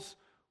angels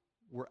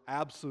were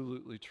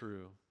absolutely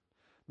true.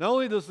 Not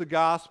only does the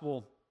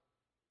gospel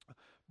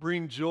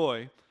bring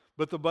joy,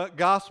 but the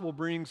gospel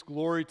brings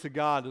glory to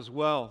God as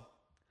well.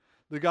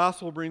 The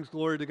gospel brings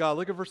glory to God.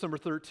 Look at verse number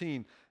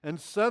 13. And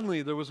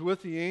suddenly there was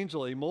with the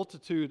angel a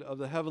multitude of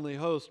the heavenly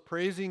host,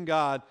 praising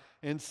God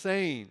and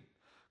saying,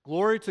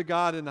 Glory to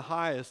God in the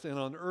highest, and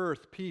on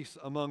earth peace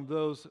among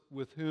those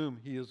with whom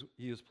he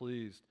is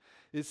pleased.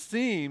 It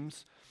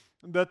seems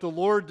that the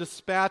Lord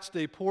dispatched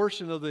a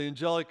portion of the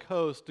angelic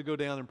host to go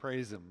down and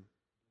praise him.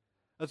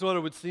 That's what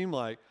it would seem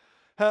like.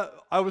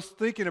 I was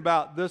thinking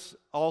about this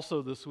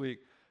also this week.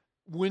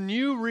 When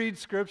you read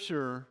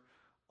Scripture,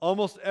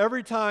 almost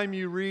every time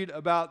you read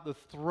about the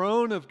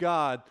throne of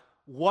God,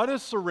 what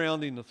is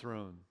surrounding the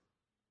throne?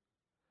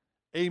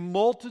 A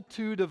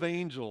multitude of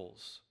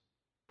angels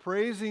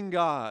praising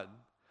God.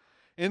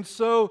 And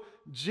so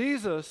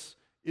Jesus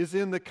is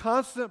in the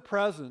constant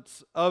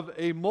presence of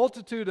a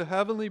multitude of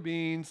heavenly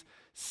beings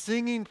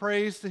singing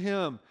praise to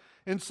him.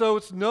 And so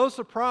it's no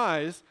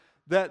surprise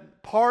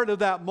that part of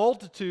that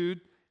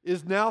multitude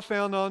is now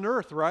found on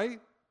earth, right?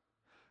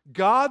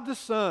 God the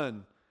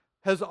Son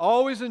has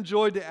always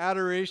enjoyed the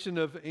adoration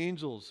of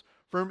angels.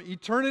 From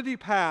eternity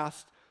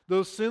past,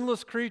 those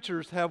sinless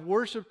creatures have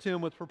worshiped him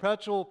with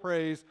perpetual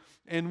praise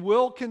and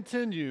will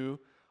continue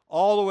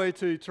all the way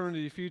to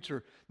eternity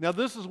future. Now,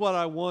 this is what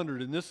I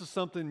wondered, and this is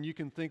something you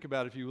can think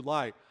about if you would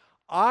like.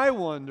 I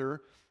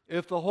wonder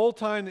if the whole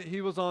time that he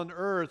was on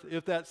earth,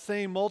 if that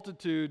same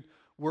multitude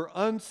were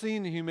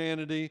unseen in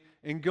humanity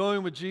and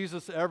going with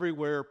Jesus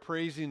everywhere,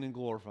 praising and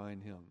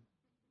glorifying him.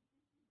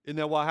 Isn't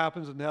that what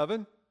happens in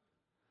heaven?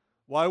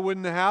 Why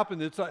wouldn't it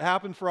happen? It's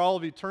happened for all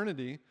of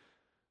eternity.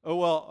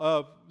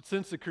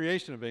 Since the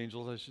creation of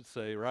angels, I should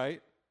say,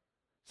 right?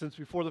 Since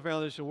before the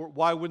foundation of the world,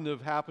 why wouldn't it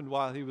have happened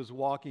while he was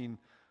walking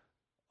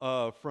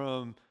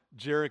from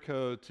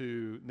Jericho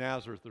to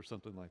Nazareth or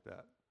something like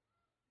that?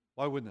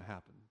 Why wouldn't it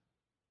happen?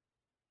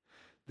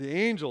 The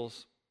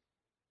angels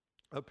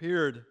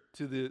appeared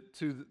to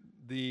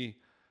the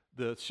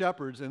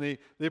shepherds, and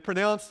they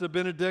pronounced the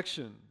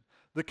benediction.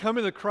 The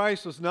coming of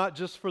Christ was not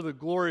just for the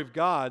glory of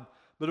God,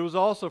 but it was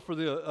also for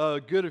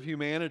the good of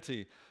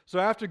humanity. So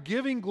after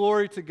giving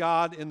glory to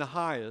God in the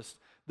highest,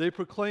 they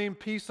proclaim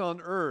peace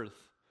on earth.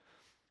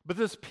 But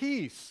this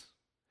peace,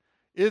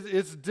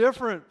 it's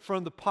different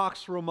from the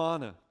Pax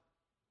Romana,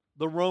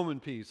 the Roman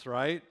peace,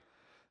 right?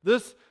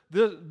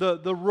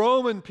 The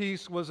Roman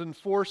peace was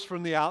enforced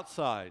from the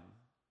outside.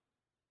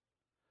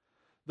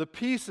 The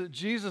peace that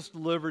Jesus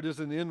delivered is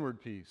an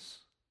inward peace.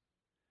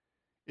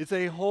 It's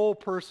a whole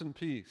person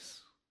peace.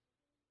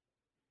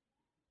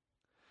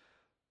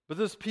 But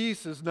this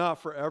peace is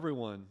not for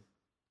everyone.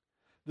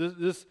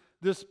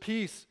 This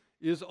peace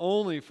is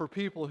only for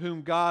people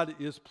whom God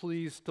is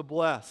pleased to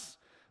bless.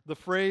 The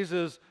phrase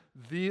is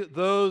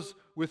those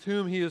with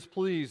whom he is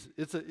pleased.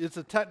 It's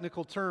a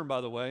technical term,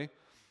 by the way.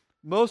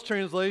 Most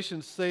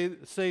translations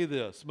say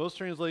this. Most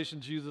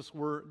translations use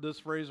this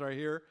phrase right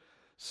here.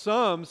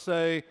 Some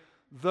say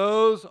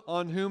those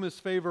on whom his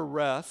favor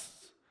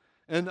rests,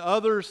 and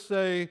others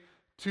say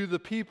to the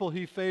people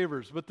he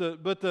favors.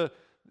 But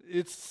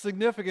it's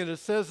significant. It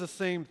says the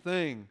same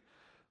thing.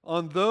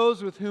 On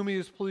those with whom he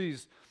is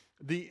pleased.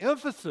 The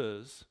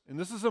emphasis, and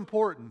this is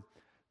important,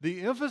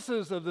 the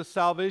emphasis of the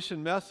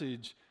salvation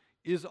message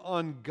is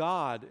on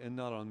God and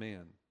not on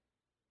man.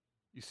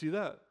 You see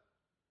that?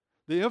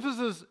 The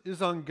emphasis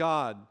is on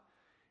God.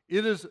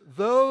 It is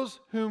those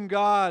whom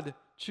God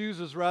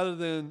chooses rather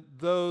than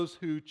those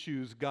who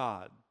choose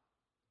God,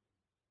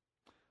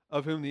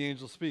 of whom the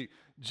angels speak.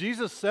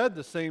 Jesus said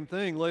the same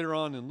thing later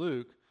on in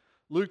Luke.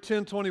 Luke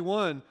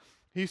 10:21,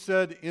 he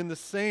said, in the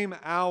same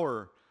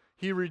hour,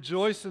 he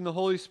rejoiced in the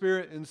Holy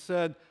Spirit and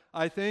said,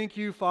 I thank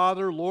you,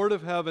 Father, Lord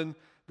of heaven,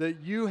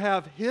 that you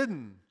have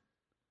hidden.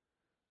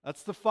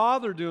 That's the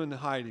Father doing the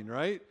hiding,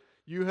 right?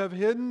 You have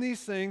hidden these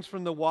things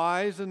from the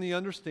wise and the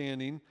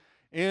understanding.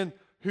 And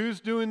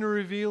who's doing the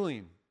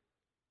revealing?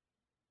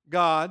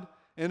 God.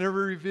 And have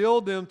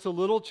revealed them to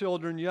little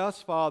children.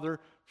 Yes, Father,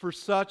 for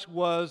such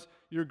was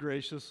your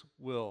gracious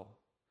will.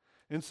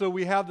 And so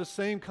we have the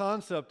same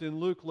concept in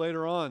Luke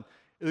later on.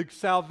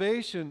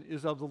 Salvation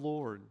is of the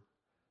Lord.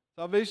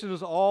 Salvation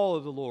is all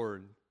of the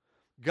Lord.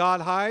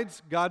 God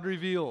hides, God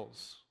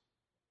reveals.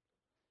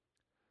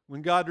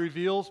 When God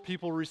reveals,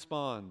 people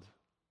respond.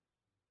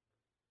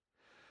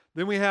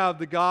 Then we have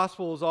the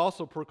gospel is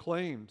also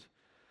proclaimed.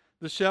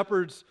 The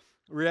shepherds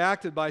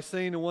reacted by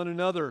saying to one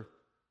another,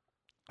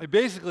 they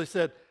basically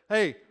said,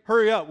 hey,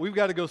 hurry up, we've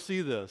got to go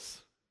see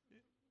this.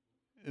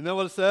 Isn't that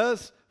what it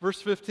says?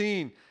 Verse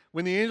 15,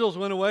 when the angels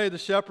went away, the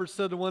shepherds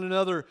said to one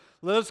another,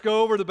 let us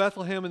go over to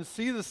Bethlehem and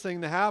see this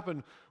thing to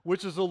happen,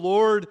 which is the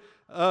Lord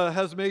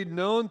has made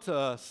known to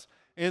us.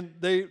 And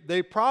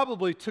they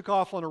probably took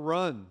off on a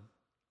run.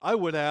 I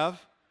would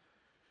have.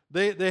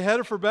 They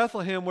headed for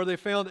Bethlehem, where they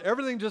found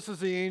everything just as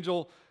the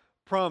angel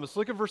promised.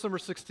 Look at verse number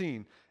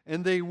 16.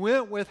 And they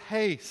went with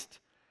haste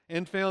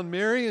and found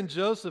Mary and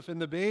Joseph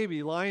and the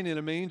baby lying in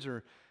a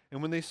manger.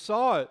 And when they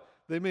saw it,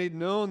 they made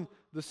known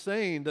the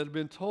saying that had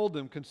been told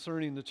them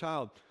concerning the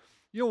child.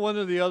 You know, one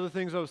of the other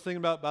things I was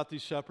thinking about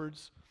these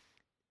shepherds,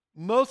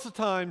 most of the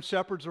time,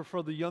 shepherds are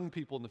for the young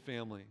people in the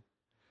family.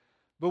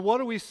 But what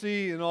do we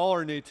see in all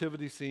our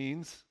nativity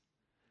scenes?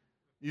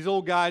 These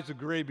old guys with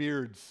gray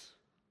beards.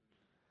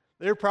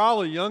 They're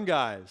probably young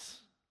guys.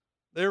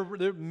 They're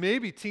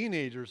maybe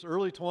teenagers,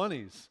 early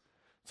 20s.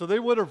 So they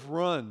would have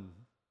run.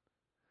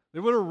 They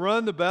would have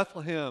run to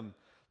Bethlehem.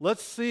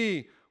 Let's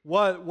see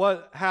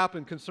what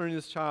happened concerning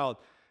this child.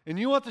 And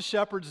you know what the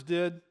shepherds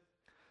did?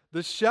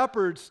 The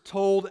shepherds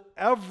told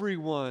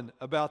everyone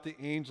about the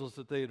angels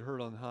that they had heard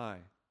on high.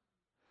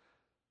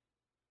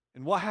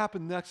 And what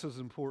happened next is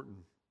important,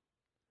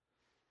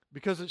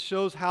 because it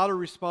shows how to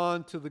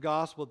respond to the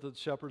gospel that the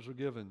shepherds were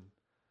given.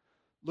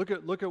 Look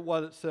at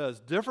what it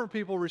says. Different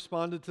people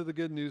responded to the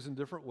good news in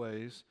different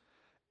ways.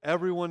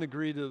 Everyone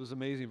agreed it was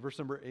amazing. Verse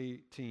number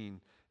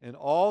 18. And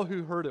all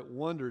who heard it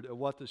wondered at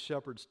what the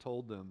shepherds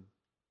told them.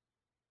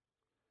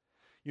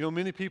 You know,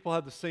 many people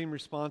have the same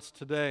response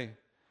today.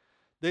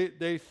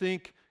 They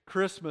think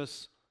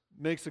Christmas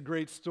makes a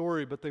great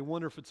story, but they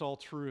wonder if it's all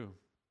true.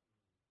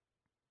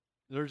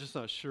 They're just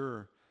not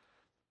sure.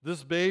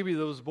 This baby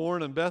that was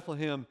born in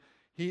Bethlehem,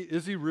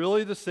 is he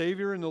really the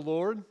Savior and the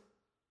Lord?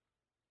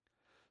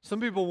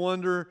 Some people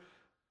wonder,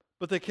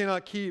 but they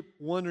cannot keep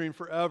wondering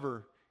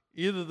forever.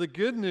 Either the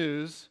good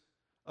news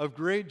of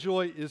great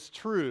joy is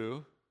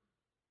true,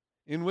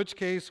 in which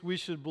case we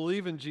should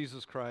believe in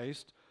Jesus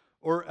Christ,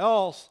 or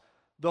else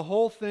the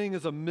whole thing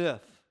is a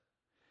myth,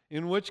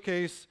 in which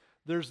case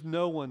there's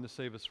no one to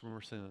save us from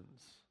our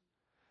sins.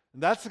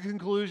 And that's the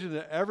conclusion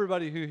that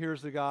everybody who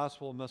hears the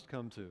gospel must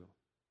come to.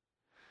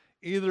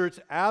 Either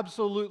it's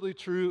absolutely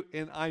true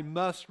and I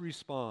must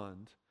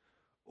respond,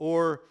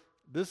 or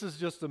this is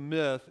just a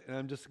myth and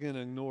I'm just going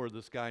to ignore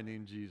this guy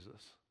named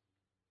Jesus.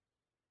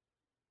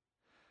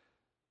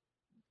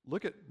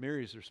 Look at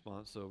Mary's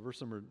response, though, verse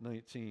number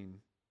 19.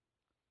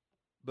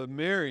 But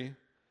Mary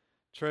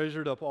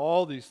treasured up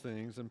all these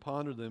things and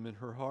pondered them in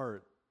her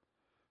heart.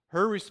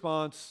 Her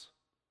response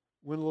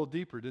went a little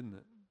deeper, didn't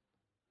it?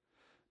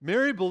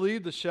 Mary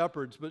believed the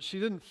shepherds, but she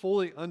didn't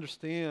fully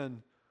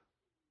understand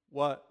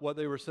what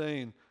they were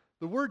saying.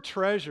 The word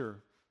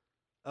treasure,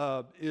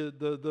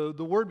 the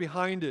word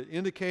behind it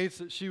indicates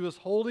that she was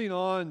holding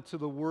on to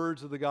the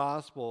words of the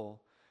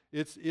gospel.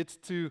 It's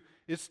to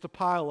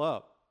pile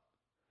up.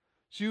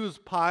 She was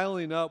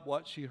piling up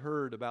what she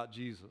heard about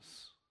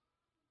Jesus.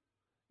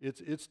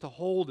 It's to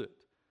hold it.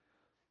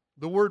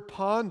 The word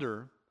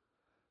ponder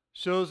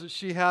shows that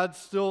she had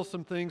still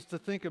some things to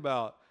think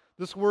about.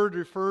 This word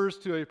refers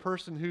to a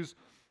person who's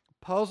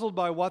puzzled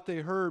by what they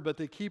heard, but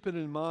they keep it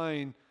in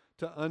mind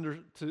to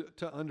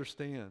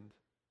understand.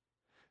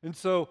 And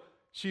so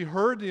she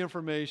heard the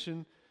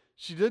information.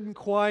 She didn't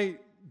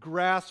quite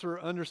grasp or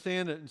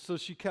understand it, and so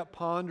she kept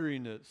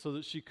pondering it so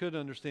that she could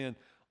understand.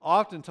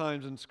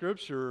 Oftentimes in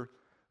Scripture,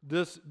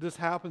 this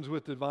happens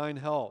with divine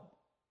help.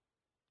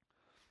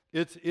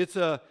 It's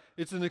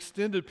an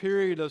extended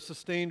period of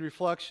sustained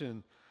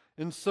reflection.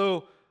 And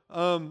so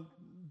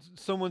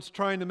someone's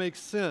trying to make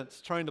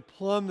sense, trying to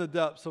plumb the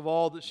depths of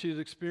all that she had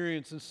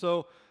experienced. And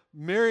so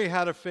Mary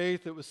had a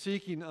faith that was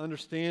seeking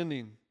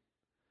understanding.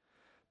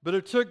 But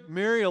it took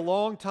Mary a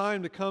long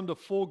time to come to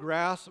full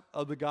grasp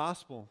of the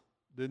gospel,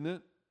 didn't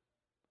it?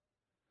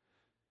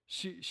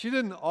 She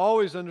didn't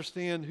always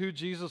understand who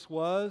Jesus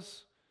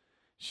was.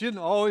 She didn't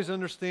always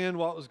understand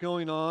what was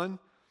going on.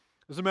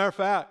 As a matter of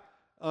fact,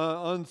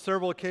 on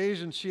several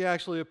occasions, she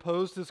actually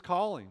opposed his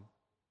calling.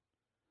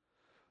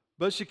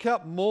 But she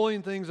kept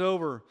mulling things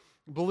over,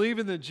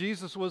 believing that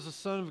Jesus was the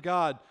Son of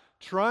God,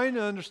 trying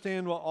to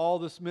understand what all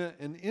this meant.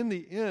 And in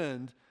the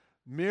end,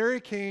 Mary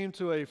came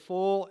to a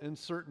full and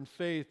certain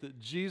faith that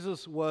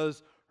Jesus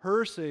was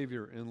her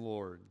Savior and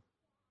Lord.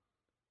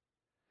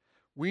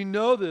 We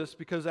know this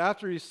because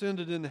after he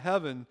ascended into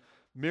heaven,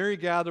 Mary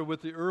gathered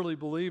with the early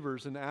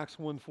believers in Acts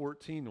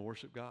 1:14 to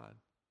worship God.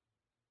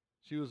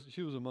 She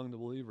was among the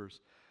believers.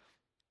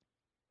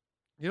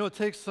 You know, it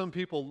takes some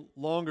people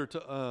longer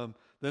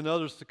than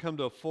others to come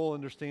to a full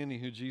understanding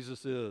who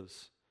Jesus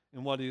is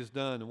and what he has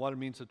done and what it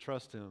means to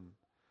trust him.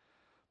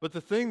 But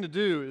the thing to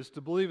do is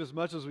to believe as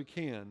much as we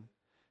can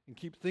and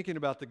keep thinking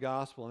about the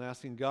gospel and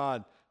asking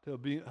God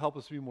to help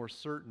us be more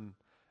certain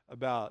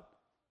about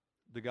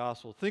the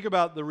gospel. Think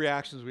about the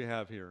reactions we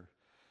have here.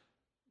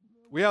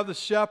 We have the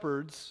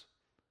shepherds.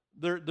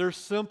 They're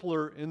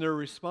simpler in their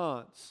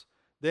response.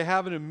 They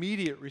have an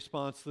immediate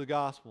response to the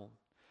gospel.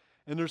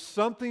 And there's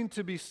something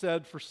to be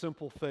said for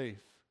simple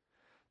faith.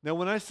 Now,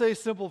 when I say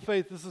simple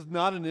faith, this is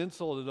not an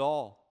insult at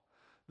all.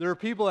 There are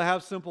people that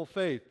have simple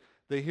faith.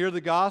 They hear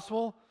the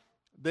gospel,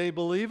 they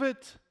believe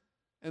it,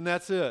 and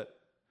that's it.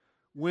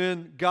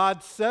 When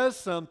God says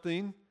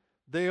something,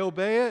 they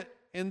obey it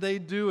and they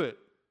do it.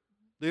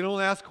 They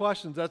don't ask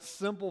questions. That's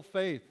simple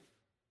faith.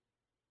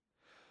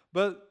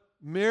 But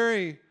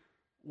Mary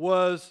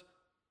was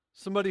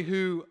somebody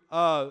who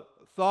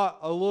thought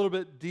a little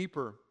bit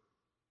deeper.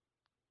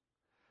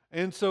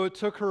 And so it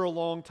took her a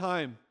long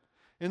time.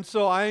 And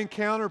so I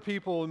encounter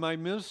people in my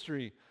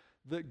ministry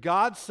that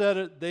God said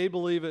it, they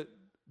believe it,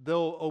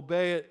 they'll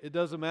obey it, it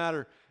doesn't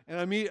matter. and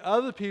I meet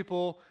other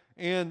people,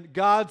 and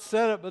God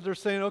said it, but they're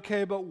saying,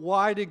 okay, but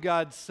why did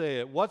God say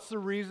it? What's the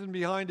reason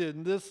behind it,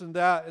 and this and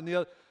that, and the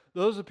other?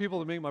 Those are people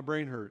that make my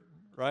brain hurt,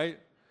 right?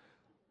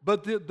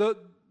 But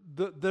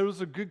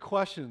those are good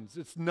questions.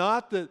 It's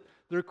not that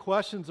their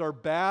questions are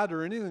bad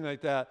or anything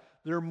like that.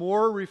 They're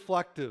more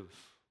reflective.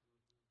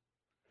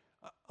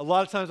 A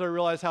lot of times I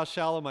realize how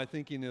shallow my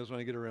thinking is when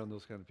I get around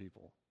those kind of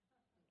people.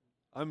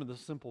 I'm the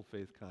simple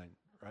faith kind,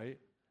 right?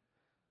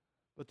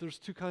 But there's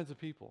two kinds of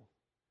people.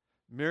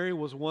 Mary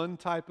was one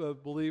type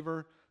of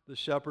believer. The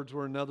shepherds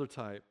were another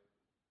type.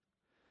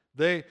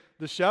 The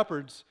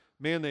shepherds,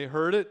 man, they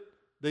heard it.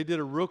 They did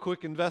a real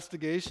quick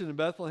investigation in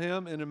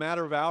Bethlehem. In a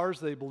matter of hours,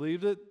 they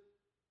believed it.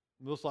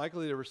 Most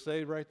likely, they were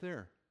saved right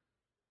there.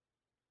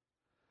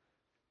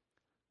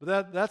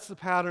 But that's the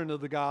pattern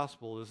of the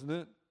gospel, isn't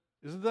it?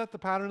 Isn't that the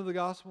pattern of the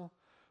gospel?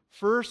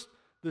 First,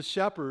 the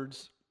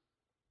shepherds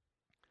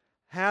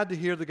had to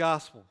hear the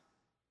gospel.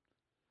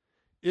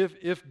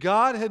 If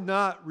God had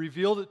not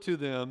revealed it to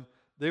them,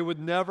 they would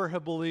never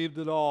have believed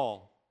at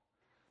all.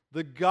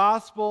 The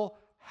gospel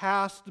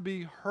has to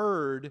be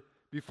heard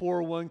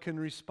before one can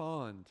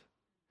respond.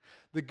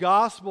 The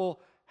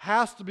gospel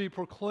has to be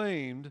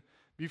proclaimed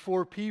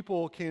before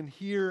people can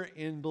hear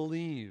and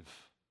believe.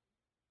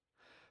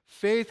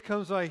 Faith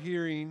comes by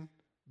hearing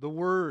the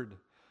word.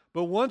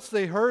 But once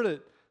they heard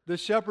it, the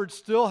shepherds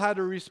still had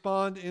to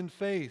respond in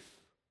faith,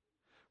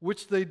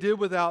 which they did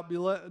without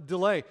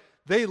delay.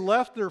 They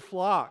left their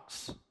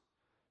flocks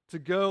to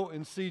go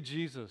and see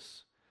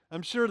Jesus.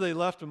 I'm sure they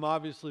left them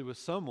obviously with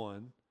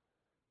someone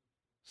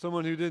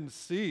who didn't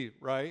see,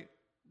 right,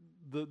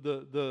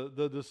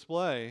 the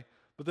display.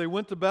 But they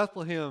went to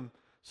Bethlehem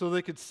so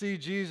they could see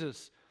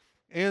Jesus.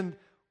 And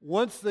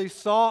once they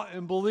saw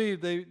and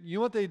believed, you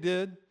know what they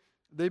did?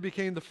 They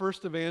became the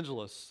first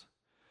evangelists,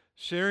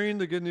 sharing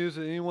the good news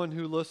to anyone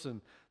who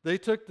listened. They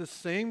took the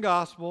same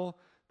gospel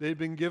they'd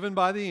been given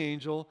by the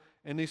angel,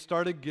 and they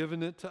started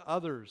giving it to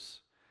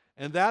others.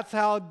 And that's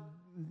how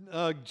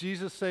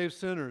Jesus saves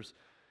sinners.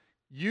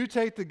 You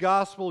take the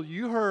gospel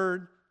you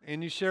heard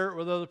and you share it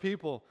with other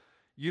people.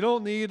 You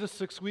don't need a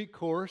 6-week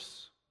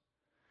course.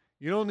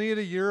 You don't need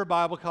a year of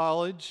Bible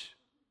college.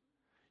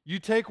 You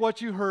take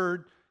what you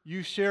heard,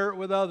 you share it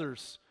with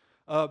others.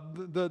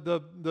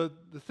 The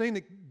thing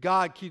that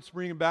God keeps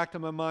bringing back to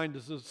my mind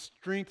is the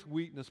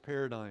strength-weakness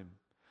paradigm.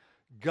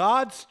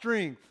 God's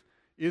strength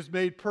is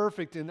made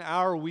perfect in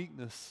our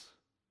weakness.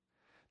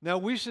 Now,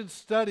 we should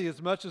study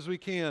as much as we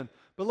can,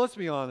 but let's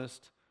be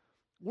honest,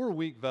 we're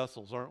weak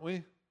vessels, aren't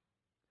we?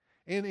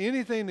 And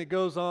anything that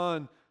goes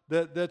on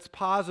that's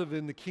positive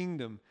in the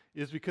kingdom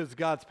is because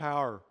God's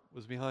power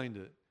was behind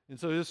it. And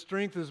so His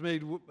strength is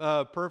made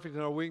perfect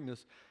in our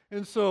weakness.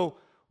 And so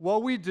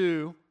what we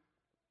do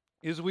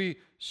is we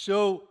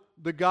show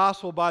the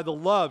gospel by the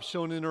love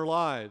shown in our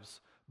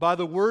lives, by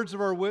the words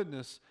of our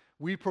witness.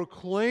 We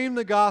proclaim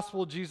the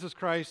gospel of Jesus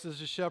Christ as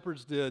the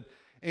shepherds did.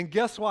 And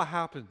guess what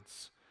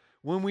happens?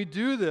 When we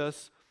do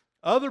this,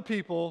 other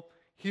people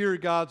hear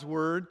God's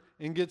word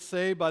and get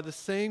saved by the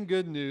same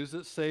good news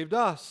that saved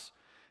us.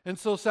 And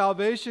so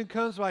salvation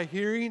comes by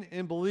hearing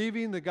and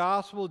believing the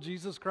gospel of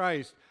Jesus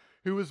Christ,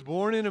 who was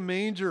born in a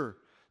manger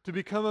to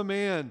become a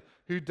man,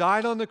 who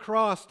died on the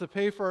cross to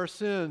pay for our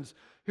sins,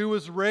 who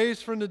was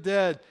raised from the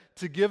dead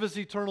to give us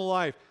eternal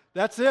life.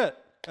 That's it.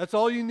 That's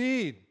all you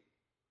need.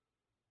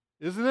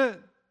 Isn't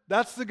it?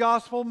 That's the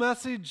gospel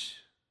message.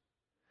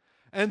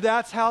 And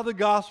that's how the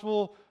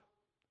gospel,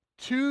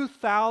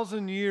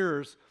 2,000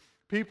 years,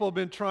 people have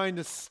been trying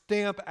to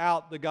stamp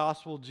out the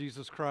gospel of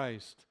Jesus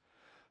Christ.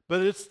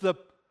 But it's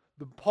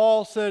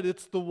Paul said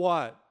it's the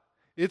what?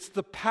 It's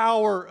the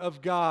power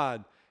of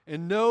God.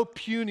 And no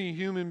puny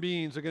human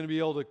beings are going to be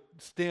able to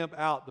stamp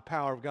out the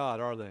power of God,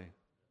 are they?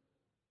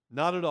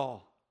 Not at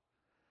all.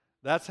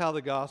 That's how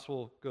the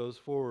gospel goes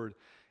forward.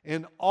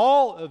 And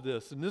all of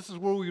this, and this is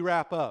where we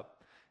wrap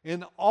up,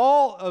 and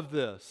all of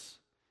this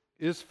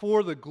is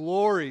for the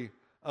glory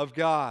of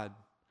God.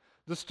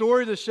 The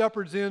story of the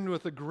shepherds end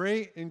with a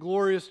great and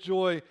glorious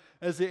joy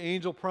as the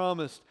angel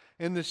promised.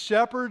 And the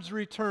shepherds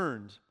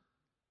returned,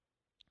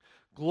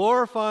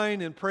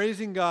 glorifying and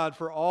praising God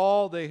for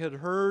all they had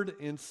heard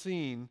and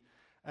seen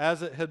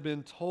as it had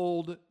been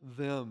told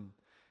them.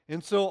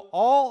 And so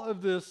all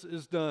of this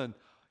is done.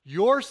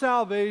 Your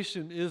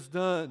salvation is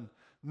done,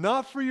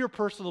 not for your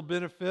personal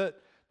benefit.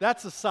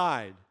 That's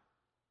aside.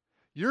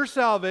 Your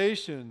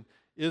salvation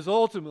is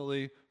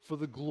ultimately for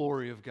the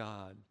glory of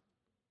God.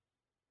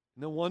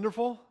 Isn't that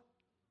wonderful?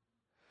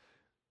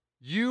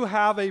 You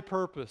have a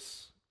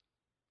purpose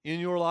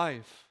in your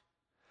life.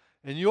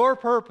 And your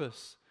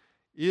purpose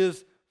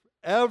is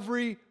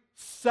every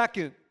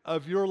second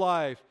of your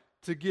life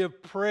to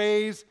give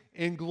praise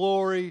and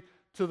glory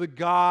to the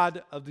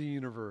God of the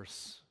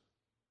universe.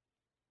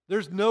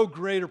 There's no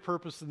greater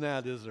purpose than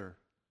that, is there?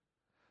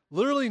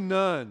 Literally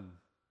none.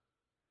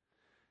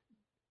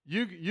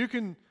 You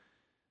can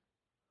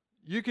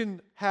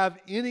have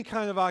any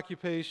kind of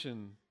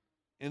occupation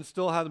and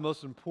still have the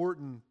most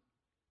important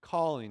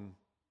calling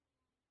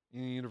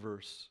in the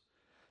universe.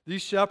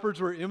 These shepherds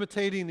were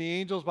imitating the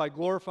angels by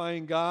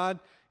glorifying God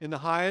in the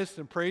highest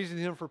and praising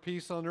Him for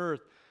peace on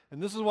earth.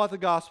 And this is what the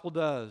gospel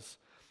does.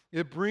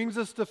 It brings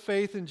us to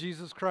faith in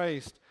Jesus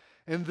Christ.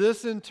 And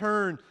this in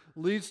turn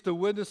leads to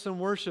witness and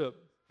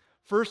worship.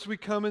 First we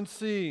come and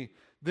see,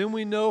 then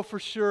we know for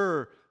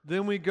sure,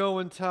 then we go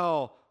and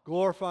tell,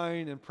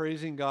 glorifying and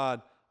praising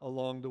God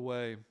along the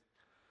way.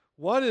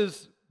 What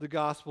is the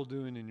gospel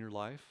doing in your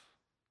life?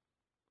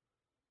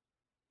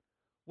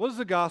 What is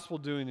the gospel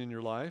doing in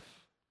your life?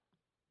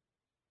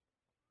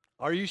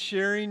 Are you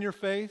sharing your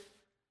faith?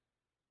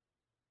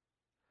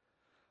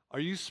 Are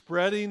you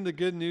spreading the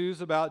good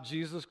news about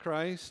Jesus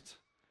Christ?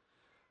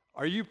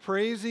 Are you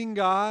praising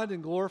God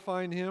and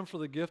glorifying Him for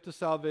the gift of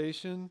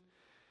salvation?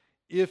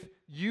 If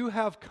you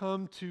have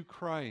come to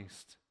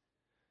Christ,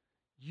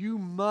 you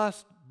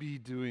must be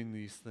doing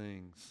these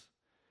things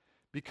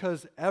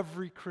because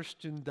every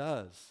Christian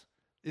does.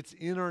 It's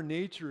in our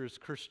nature as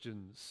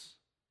Christians.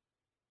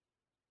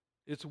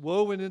 It's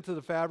woven into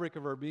the fabric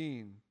of our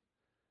being.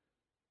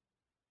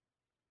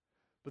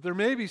 But there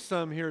may be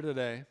some here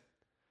today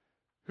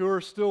who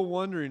are still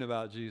wondering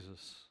about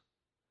Jesus,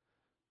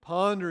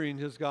 pondering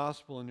His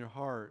gospel in your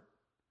heart.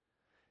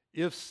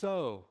 If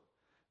so,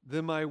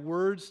 then my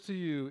words to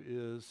you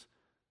is,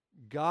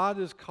 God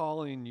is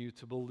calling you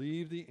to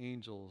believe the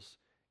angels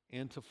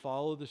and to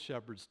follow the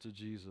shepherds to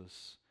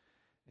Jesus.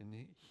 And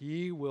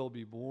He will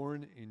be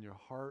born in your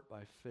heart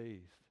by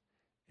faith.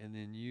 And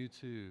then you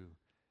too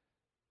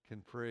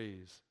can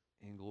praise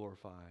and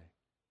glorify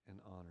and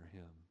honor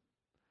Him.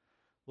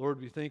 Lord,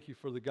 we thank You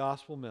for the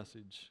gospel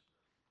message.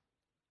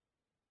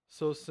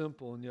 So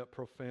simple and yet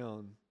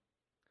profound.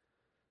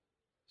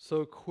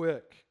 So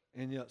quick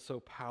and yet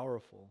so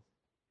powerful.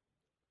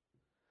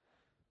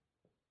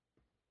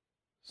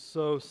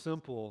 So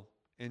simple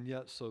and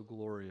yet so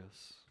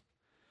glorious.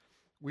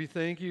 We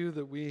thank You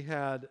that we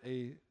have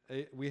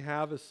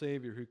a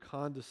Savior who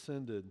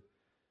condescended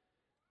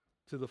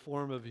to the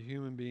form of a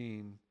human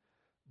being,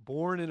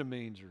 born in a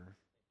manger,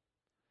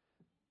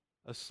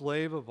 a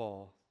slave of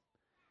all.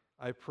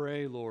 I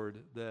pray,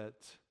 Lord, that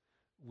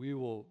we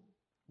will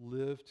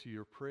live to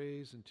Your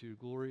praise and to Your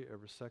glory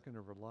every second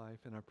of our life.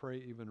 And I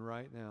pray even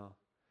right now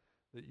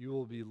that You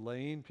will be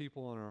laying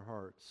people on our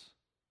hearts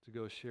to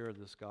go share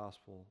this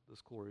gospel,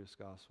 this glorious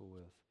gospel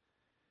with.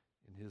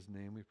 In His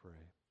name we pray.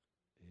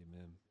 Amen.